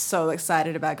and I am so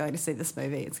excited about going to see this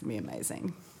movie. It's going to be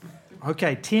amazing.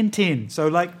 Okay, 10-10. So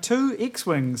like 2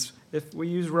 X-Wings if we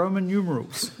use Roman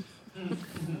numerals.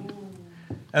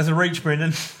 As a reach,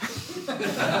 Brendon.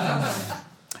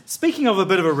 Speaking of a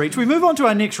bit of a reach, we move on to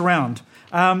our next round.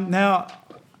 Now,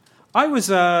 I was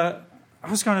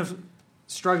kind of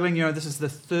struggling. This is the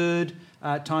third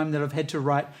time that I've had to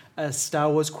write a Star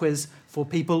Wars quiz for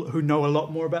people who know a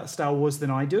lot more about Star Wars than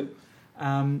I do.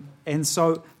 And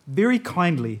so, very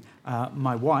kindly,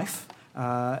 my wife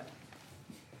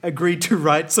agreed to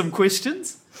write some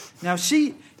questions. Now,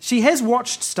 she has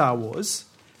watched Star Wars,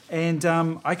 and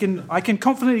I can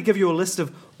confidently give you a list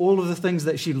of all of the things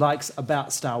that she likes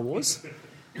about Star Wars.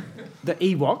 The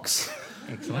Ewoks.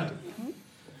 Excellent.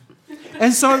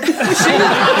 And so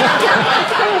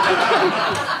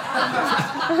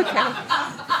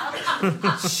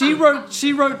she wrote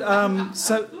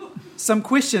some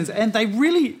questions, and they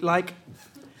really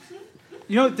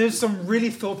there's some really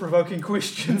thought-provoking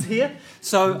questions here.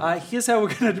 So here's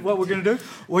what we're gonna do.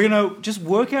 We're gonna just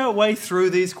work our way through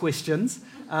these questions.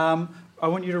 I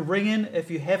want you to ring in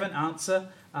if you have an answer.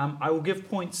 I will give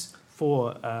points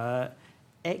for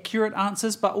accurate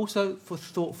answers, but also for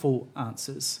thoughtful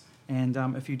answers. And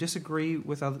if you disagree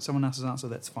with someone else's answer,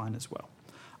 that's fine as well.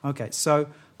 Okay, so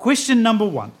question number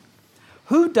 1.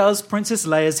 Who does Princess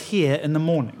Leia's hair in the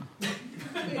morning?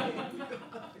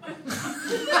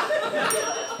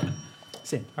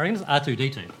 Sam. I reckon it's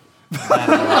R2-D2.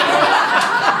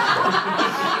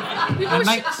 It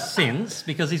makes sense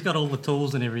because he's got all the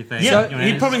tools and everything. Yeah,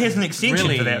 he probably has an extension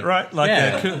really, for that, right? Like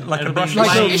a brush.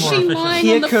 Is she lying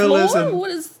on the floor?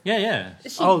 What is? Yeah.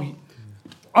 Is she...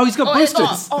 Oh, he's got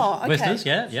boosters. Okay. Boosters,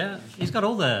 yeah. He's got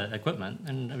all the equipment,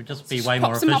 and it would just be way more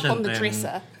Pops them efficient up on the than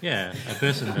dresser. a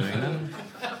person doing them.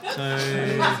 So,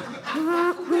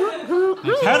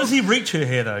 how does he reach her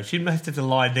hair though? She must have to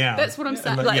lie down. That's what I'm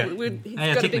saying. He's got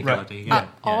to be technically,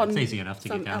 it's easy enough to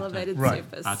some get down elevated to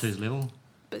surface. R2's level.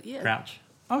 But yeah. Crouch.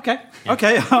 Okay,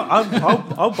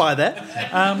 I'll buy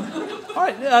that. All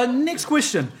right, next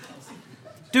question.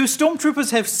 Do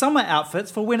stormtroopers have summer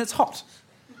outfits for when it's hot?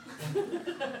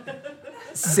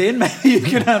 Sen, maybe you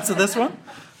can answer this one.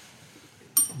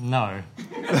 No.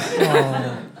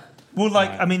 Well,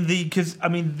 their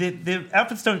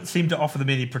outfits don't seem to offer them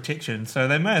any protection, so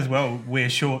they may as well wear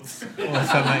shorts or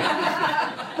something.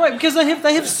 Right, because they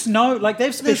have snow, they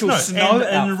have special snow and in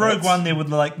outfits. Rogue One, there were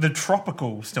the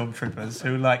tropical stormtroopers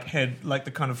who had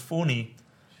the kind of fawny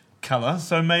colour.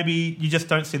 So maybe you just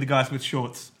don't see the guys with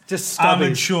shorts, just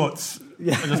armoured shorts.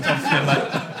 Yeah.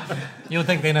 You would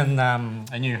think then in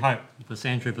A New Hope, the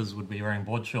Sandtroopers would be wearing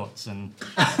board shorts and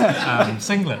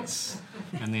singlets.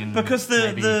 And then because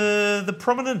the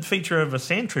prominent feature of a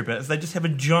Sandtrooper is they just have a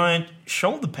giant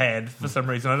shoulder pad for some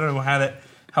reason. I don't know how that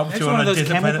helps you on one a of those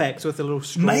desert camel planet. packs with a little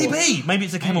straw. Maybe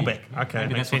it's a camelback. Okay,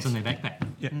 maybe makes that's what's sense. in their backpack.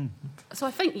 Yeah. So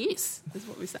I think yes is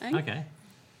what we're saying. Okay.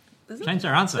 Is it? Change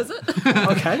our answer. Is it?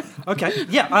 Okay.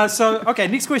 Yeah.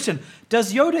 Next question.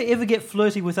 Does Yoda ever get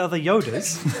flirty with other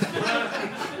Yodas?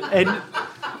 and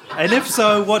if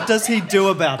so, what does he do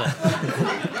about it?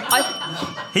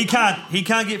 He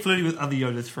can't get flirty with other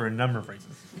Yodas for a number of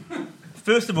reasons.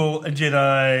 First of all, a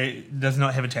Jedi does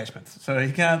not have attachments, so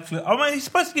he can't flirt. He's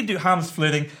supposed to do harmless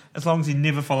flirting as long as he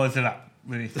never follows it up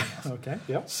with anything else. Okay.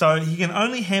 Yep. So he can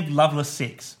only have loveless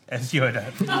sex as Yoda.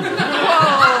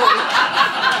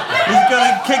 He's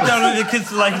got to kick down the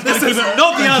kids This is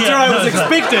not the answer I was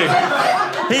expecting.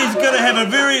 He's going to have a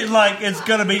very it's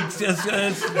going to be it's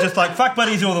just like fuck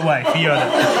buddies all the way for Yoda.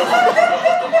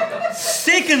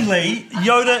 Secondly,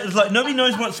 Yoda is nobody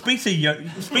knows what species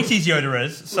Yoda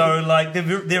is. So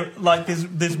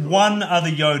there's one other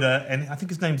Yoda, and I think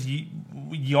his name's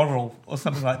Yorrel or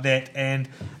something like that, and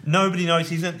nobody knows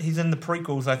he's in the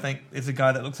prequels. I think is a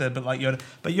guy that looks a bit like Yoda,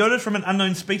 but Yoda's from an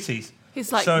unknown species.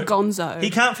 He's like Gonzo. He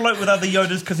can't float with other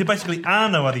Yodas because there basically are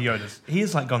no other Yodas. He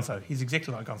is like Gonzo. He's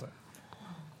exactly like Gonzo.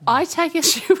 I take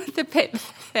issue with the bit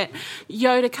that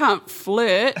Yoda can't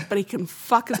flirt, but he can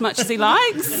fuck as much as he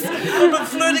likes. But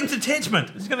flirting's attachment.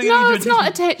 It's going to No, it's not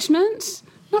attachment.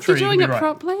 Not True, if you're doing you it can be right.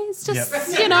 properly. It's just,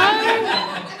 Yep.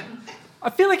 I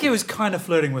feel like he was kind of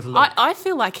flirting with Luke. I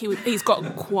feel like he's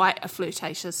got quite a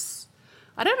flirtatious...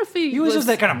 I don't know if He was just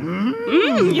that kind of...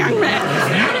 young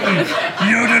man.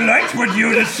 Yoda likes what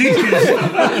Yoda sees.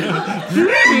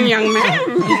 Young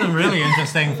man. He's some really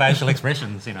interesting facial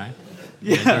expressions,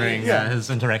 during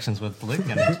his interactions with Luke.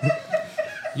 And I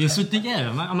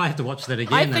might have to watch that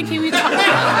again. I think we're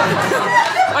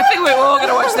all going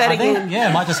to watch that again.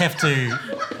 I might just have to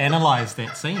analyse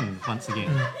that scene once again.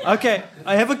 Okay,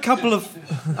 I have a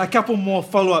couple more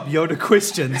follow-up Yoda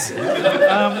questions.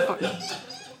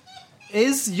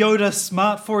 Is Yoda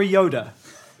smart for a Yoda?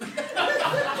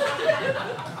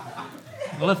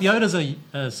 Well, if Yoda's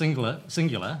a singular,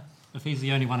 if he's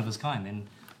the only one of his kind, then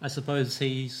I suppose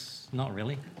he's not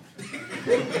really.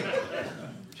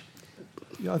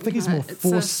 Yeah, I think he's more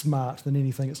force smart than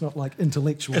anything. It's not like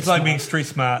intellectual. It's smart. like being street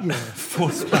smart,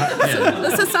 force smart.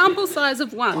 It's a sample size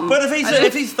of one. But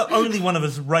if he's the only one of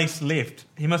his race left,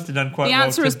 he must have done quite The well.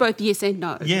 answer is both yes and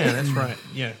no. Yeah, that's right.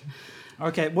 Yeah.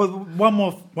 Okay, well, one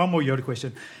more Yoda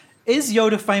question. Is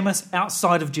Yoda famous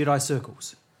outside of Jedi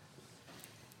circles?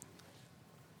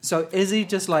 So is he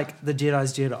just like the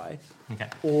Jedi's Jedi? Okay.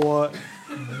 Or...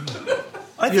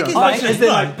 I think he's like, is there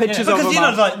like pictures of him?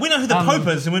 Because we know who the Pope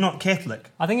is, and we're not Catholic.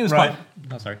 I think he was right.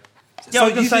 quite... Oh, sorry. So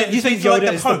you think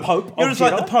Yoda is the Pope? Yoda's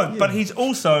like the Pope, but he's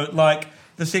also like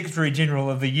the Secretary General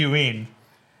of the UN,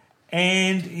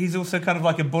 and he's also kind of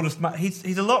like a Buddhist.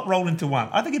 He's a lot rolled into one.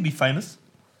 I think he'd be famous.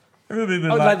 Everybody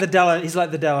would like the Dalai. He's like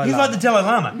the Dalai Lama. He's like the Dalai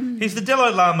Lama. He's the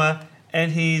Dalai Lama,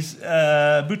 and he's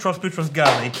Boutros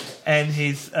Ghali, and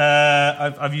he's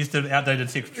I've used an outdated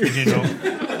Secretary General,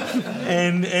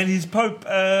 and he's Pope,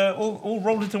 all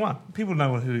rolled into one. People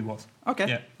know who he was. Okay,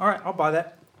 Yeah. all right, I'll buy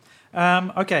that.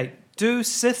 Okay, do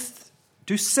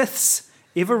Siths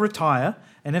ever retire?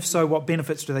 And if so, what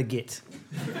benefits do they get?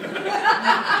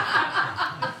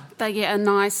 They get a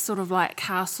nice sort of like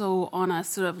castle on a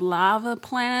sort of lava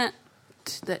planet.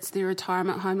 That's their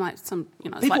retirement home, like some,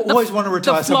 it's People like always want to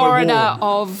retire the somewhere Florida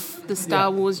warm. of the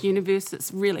Star Wars universe.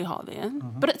 It's really hot there,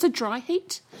 but it's a dry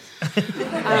heat. Do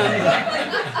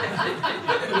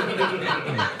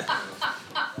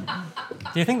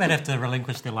you think they'd have to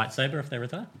relinquish their lightsaber if they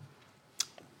retire?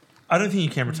 I don't think you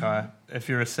can retire if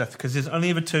you're a Sith, because there's only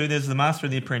ever two. There's the Master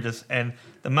and the Apprentice, and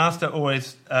the Master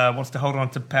always wants to hold on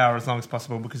to power as long as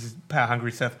possible because he's a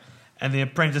power-hungry Sith, and the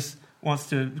Apprentice wants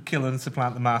to kill and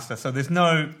supplant the Master. So there's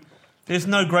no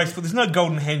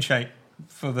golden handshake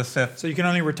for the Sith. So you can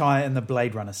only retire in the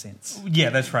Blade Runner sense.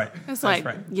 Yeah, that's right. It's that's like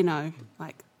right. No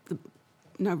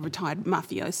retired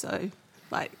mafioso,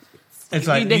 like. It's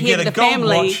like you get a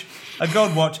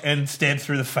gold watch, and stab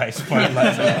through the face quite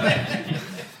later.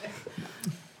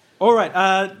 All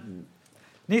right,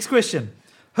 next question.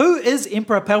 Who is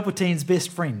Emperor Palpatine's best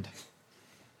friend?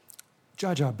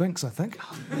 Jar Jar Binks, I think.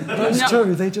 Those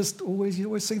two, you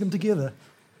always see them together.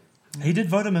 He did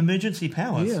vote him emergency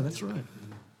powers. Yeah, that's right.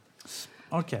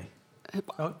 Okay.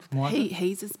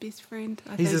 He's his best friend.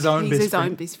 He's his own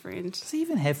best friend. Does Does he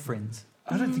even have friends?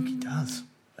 I don't think he does.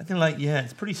 I think,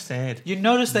 it's pretty sad. You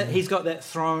notice that he's got that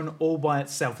throne all by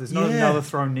itself. There's not another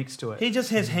throne next to it. He just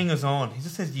has hangers-on. He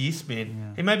just has yes men.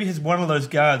 Yeah. He maybe has one of those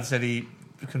guards that he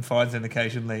confides in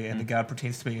occasionally, and the guard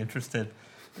pretends to be interested.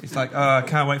 He's like, oh, I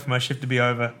can't wait for my shift to be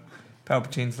over.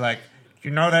 Palpatine's like,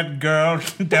 you know that girl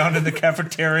down in the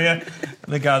cafeteria?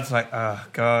 And the guard's like, oh,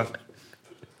 God.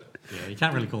 Yeah, you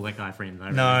can't really call that guy a friend, though.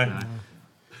 No.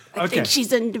 I think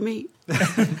she's into me.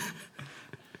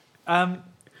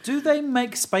 Do they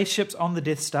make spaceships on the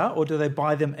Death Star, or do they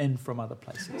buy them in from other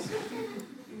places?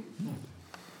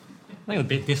 I think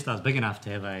the Death Star's big enough to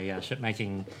have a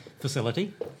ship-making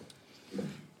facility.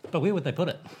 But where would they put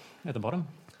it? At the bottom?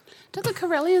 Do the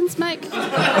Corellians make?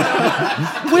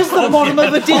 Where's the bottom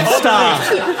of the Death Star?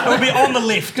 It would be on the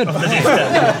left of the Death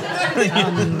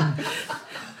Star.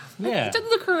 Yeah. Did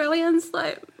the Corellians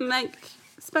make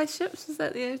spaceships? Is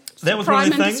that their That was one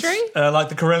prime of the things, industry? like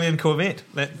the Corellian Corvette.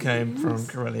 That came from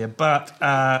Corellia. But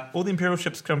all the Imperial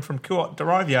ships come from Kuat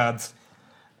Derive Yards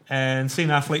and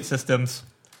Senar Fleet Systems.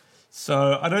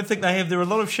 So I don't think they have... There are a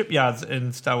lot of shipyards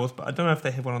in Star Wars, but I don't know if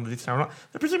they have one on the Death Star or not.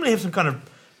 They presumably have some kind of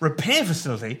repair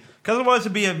facility, because otherwise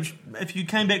it'd be if you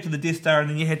came back to the Death Star and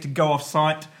then you had to go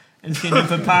off-site and send it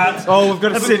for parts. Oh, we've got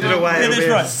to send it away. Yeah, that's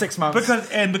right. 6 months.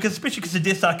 Because especially because the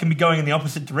Death Star can be going in the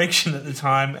opposite direction at the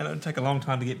time, and it would take a long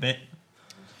time to get back.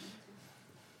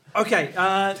 Okay,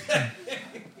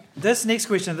 this next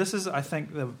question, this is, I think,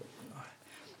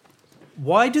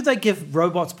 why do they give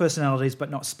robots personalities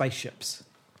but not spaceships?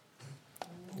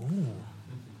 Ooh.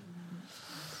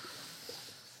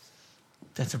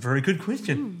 That's a very good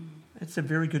question. That's a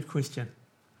very good question.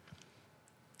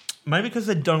 Maybe because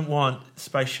they don't want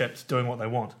spaceships doing what they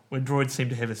want, where droids seem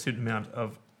to have a certain amount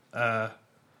of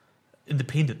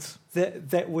independence.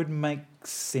 That would make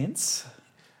sense.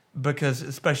 Because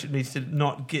a spaceship needs to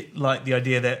not get the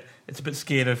idea that it's a bit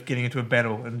scared of getting into a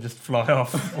battle and just fly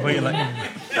off. Or you're like,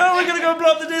 no, we're going to go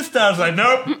blow up the Death Star. It's like,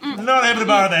 nope, not having to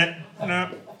buy that. No.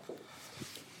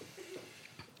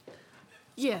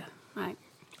 Yeah, right.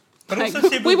 But Like,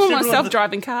 also we want more several of the-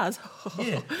 self-driving cars.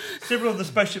 Yeah, several of the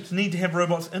spaceships need to have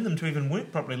robots in them to even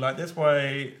work properly. Like that's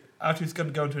why R2's going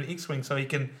to go into an X-wing so he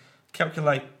can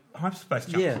calculate hyperspace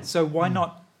jumps. Yeah, so why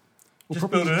not? Well, Just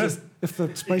probably build it in. just if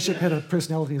the spaceship had a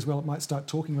personality as well, it might start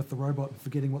talking with the robot and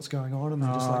forgetting what's going on, and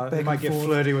then just like They back might and get forth.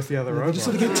 flirty with the other Yeah, they robot. just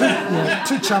sort of get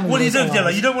too chummy. What do you with do,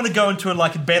 allies. Dylan? You don't want to go into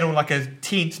like a battle, like a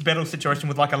tense battle situation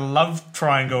with like a love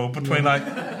triangle between like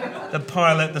the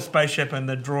pilot, the spaceship, and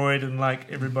the droid, and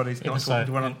like everybody's not talking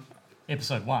to one another.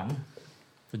 Episode 1,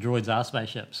 the droids are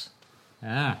spaceships.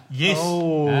 Ah. Yes,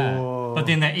 Oh. But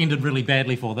then that ended really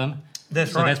badly for them.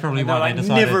 that's So right. that's probably And they're why like, they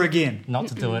decided never again. not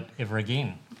to do it ever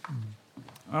again.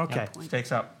 Okay.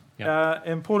 Stacks up.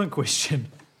 Important question.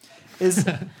 Is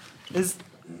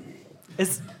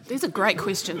These are great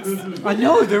questions. I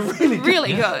know they're really good.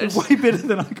 Really good. Way better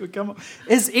than I could come up.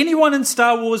 Is anyone in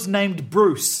Star Wars named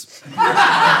Bruce?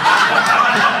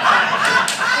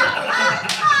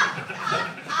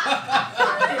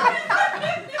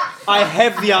 I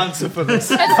have the answer for this.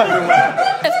 By the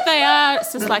way. If they are,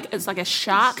 it's like a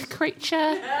shark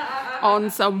creature on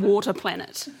some water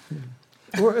planet.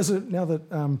 Or is it now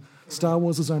that Star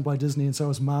Wars is owned by Disney and so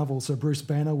is Marvel, so Bruce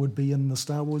Banner would be in the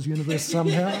Star Wars universe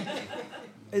somehow?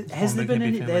 Has there been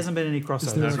any? There hasn't been any Is there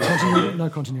crossover. a continuity? No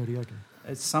continuity, okay.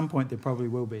 At some point, there probably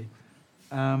will be.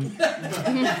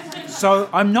 So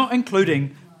I'm not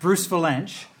including Bruce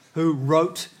Valanche, who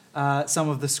wrote some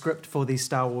of the script for the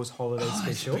Star Wars Holiday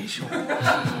Special.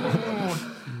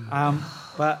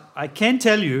 But I can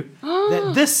tell you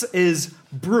that this is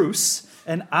Bruce,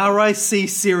 an RIC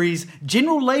series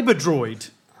general labour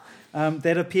droid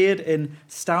that appeared in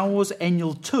Star Wars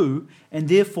Annual 2, and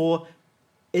therefore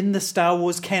in the Star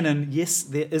Wars canon, yes,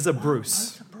 there is a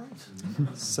Bruce.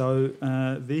 So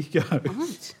there you go.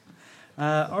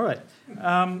 All right.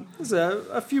 There's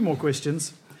a few more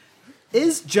questions.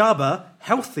 Is Jabba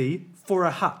healthy for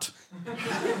a Hutt?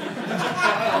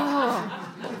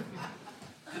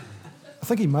 I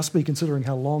think he must be, considering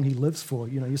how long he lives for.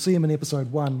 You know, you see him in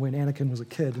Episode 1 when Anakin was a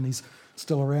kid and he's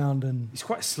still around. And He's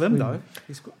quite slim, though.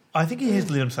 I think he has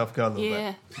let himself go a little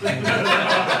bit.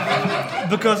 Yeah.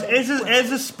 Because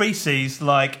as a species,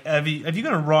 like, if you're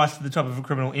going to rise to the top of a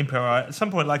criminal empire, at some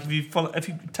point, like if you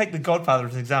take The Godfather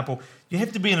as an example, you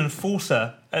have to be an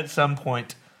enforcer at some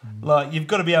point. Like, you've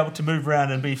got to be able to move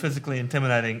around and be physically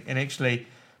intimidating. And actually,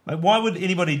 like, why would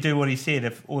anybody do what he said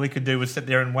if all he could do was sit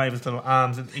there and wave his little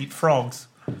arms and eat frogs?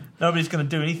 Nobody's going to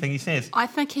do anything he says. I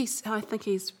think he's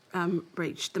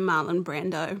reached the Marlon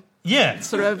Brando Yeah,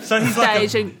 sort of so he's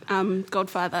stage like in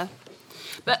Godfather.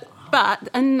 But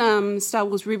in Star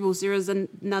Wars Rebels, there is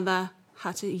another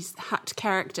Hutt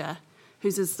character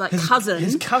who's his cousin.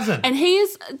 His cousin. And he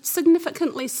is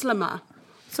significantly slimmer.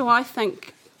 So I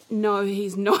think, no,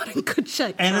 he's not in good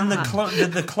shape. And for in a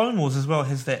the Hutt. Clone Wars as well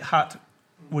has that Hutt,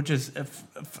 which is a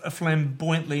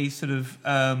flamboyantly sort of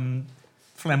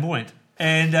flamboyant.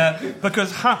 And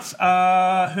because Hutts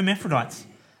are hermaphrodites,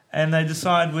 and they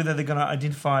decide whether they're going to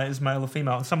identify as male or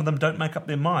female. And some of them don't make up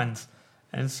their minds.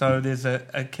 And so there's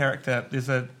a character, there's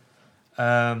a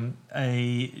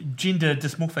gender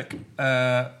dysmorphic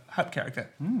Hutt character.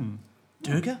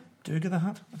 Durga the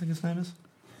Hutt, I think his name is.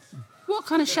 What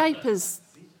kind of shape is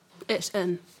it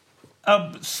in?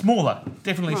 Smaller,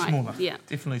 definitely Right, smaller. yeah.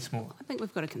 Definitely smaller. I think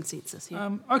we've got a consensus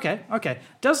here. Okay.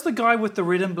 Does the guy with the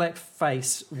red and black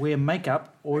face wear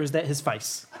makeup, or is that his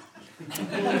face?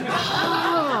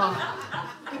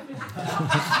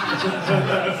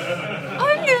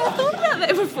 I've never thought about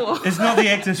that before. It's not the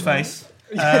actor's face.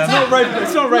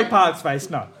 It's not Ray Park's face,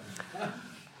 no.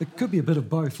 it could be a bit of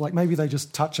both. Like maybe they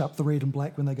just touch up the red and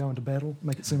black when they go into battle,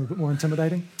 make it seem a bit more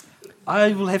intimidating.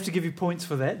 I will have to give you points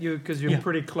for that, because you're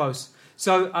pretty close.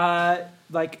 So,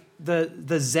 like the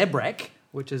Zabrak,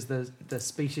 which is the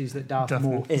species that Darth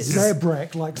Maul is.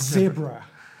 Zabrak, like zebra.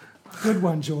 Good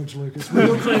one, George Lucas.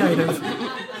 Real creative.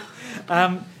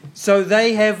 So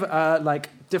they have like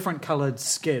different coloured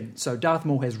skin. So Darth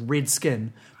Maul has red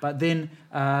skin, but then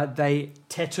they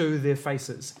tattoo their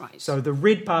faces. Right. So the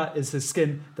red part is his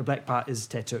skin, the black part is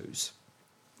tattoos.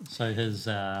 So his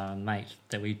mate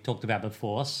that we talked about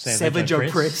before, Savage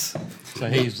Opress. So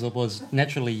he was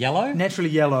naturally yellow. Naturally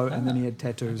yellow, and then he had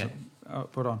tattoos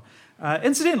put on.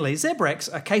 Incidentally,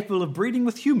 Zabraks are capable of breeding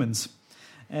with humans,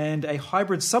 and a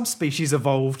hybrid subspecies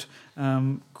evolved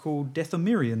called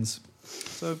Dathomirians.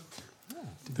 So,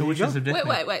 there we go.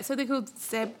 Wait. So they're called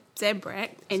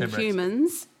Zabrak and Zabraks.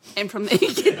 humans, and from there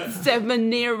you get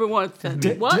Zamanera. What?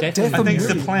 I think it's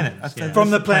the planet.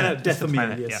 From the planet It's the Dathomir,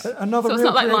 planet, yes. yeah. Another So it's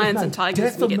real not like creative lions name. and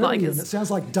tigers, you get Dathomirian. tigers. It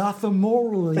sounds like Darth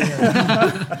Maul.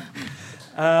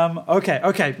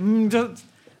 Okay.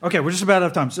 Okay, we're just about out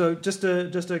of time, so just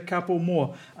a couple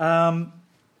more.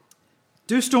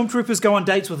 Do stormtroopers go on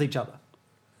dates with each other?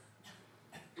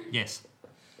 Yes.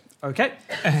 Okay.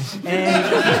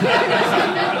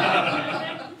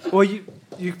 Well, you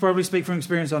could probably speak from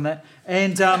experience on that.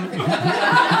 And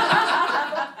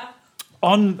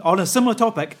on a similar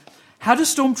topic, how do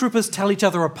stormtroopers tell each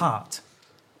other apart?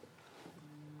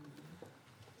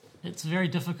 It's very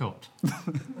difficult.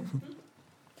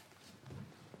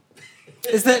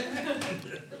 Is that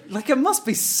like it must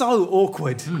be so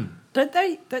awkward? Don't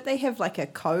they have like a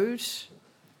code?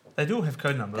 They do all have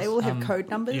code numbers. They all have code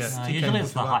numbers. yeah. Usually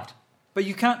it's the height. But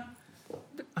you can't.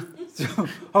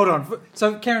 Hold on.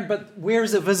 So Karen, but where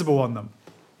is it visible on them?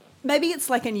 Maybe it's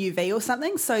like an UV or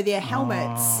something, so their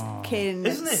helmets can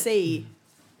Isn't it? see.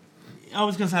 I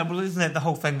was going to say, well, isn't that the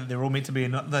whole thing that they're all meant to be?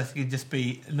 They can just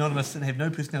be anonymous and have no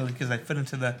personality because they fit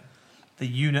into the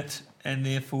unit, and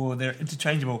therefore they're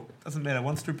interchangeable. Doesn't matter.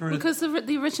 One trooper. Because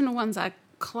the original ones are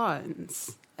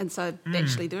clones, and so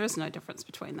actually there is no difference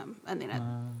between them. And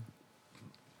then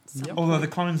Although the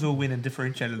clones all went and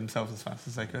differentiated themselves as fast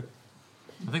as they could.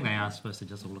 I think they are supposed to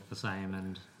just all look the same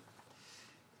and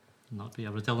not be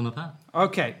able to tell them apart.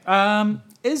 Okay.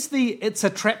 Is the It's a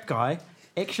Trap guy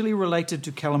actually related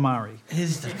to calamari?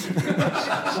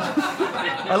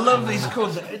 I love these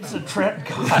calls. It's a trap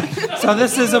guy. So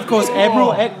this is, of course,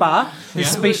 Admiral Akbar. His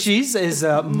species is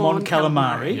Mon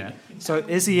Calamari. Yeah. So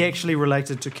is he actually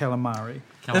related to calamari?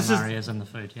 Calamari is in the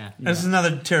food, yeah. This is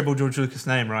another terrible George Lucas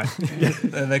name, right?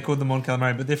 They called them Mon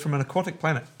Calamari, but they're from an aquatic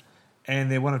planet.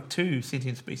 And they're one of two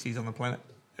sentient species on the planet.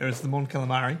 There's the Mon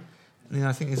Calamari, and then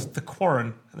I think there's the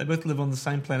Quarren. They both live on the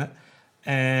same planet.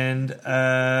 And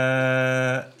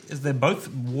they're both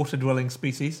water-dwelling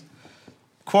species.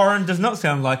 Quarren does not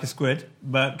sound like a squid,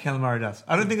 but calamari does.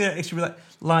 I don't think they're actually because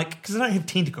they don't have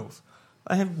tentacles.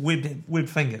 They have webbed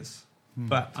fingers.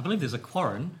 But I believe there's a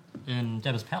Quarren in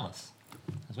Jabba's palace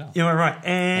as well. you're right.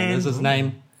 And And is his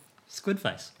name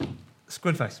Squidface?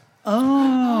 Squidface.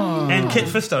 Oh. And Kit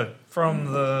Fisto from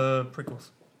the prequels.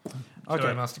 Okay.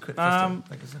 Jedi Master Kit Fisto.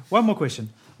 Thank you, sir. One more question.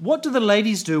 What do the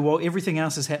ladies do while everything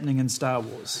else is happening in Star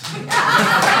Wars?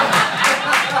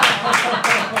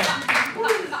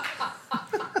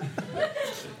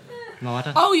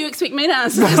 Moata? oh, you expect me to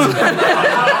answer this?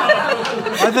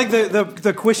 I think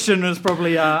the question is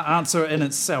probably answer in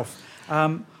itself.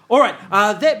 All right,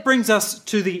 that brings us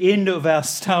to the end of our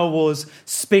Star Wars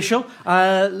special.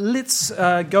 Let's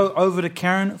go over to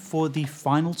Karen for the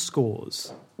final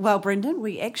scores. Well, Brendon,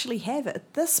 we actually have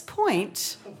at this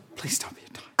point Please don't be a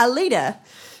time. a leader.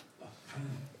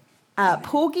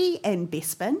 Porgy and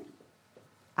Bespin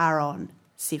are on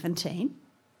 17,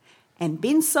 and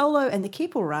Ben Solo and the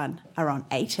Kepple Run are on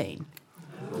 18.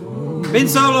 Ben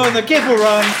Solo and the Kepple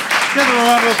Run. Give them a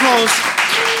round of applause.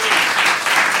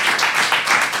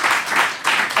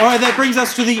 All right, that brings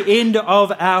us to the end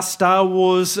of our Star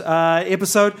Wars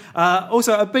episode.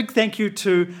 Also, a big thank you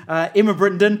to Emma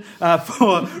Brendon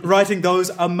for writing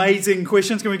those amazing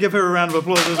questions. Can we give her a round of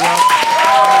applause as well?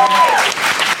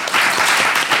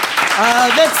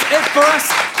 That's it for us.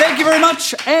 Thank you very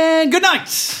much, and good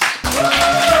night.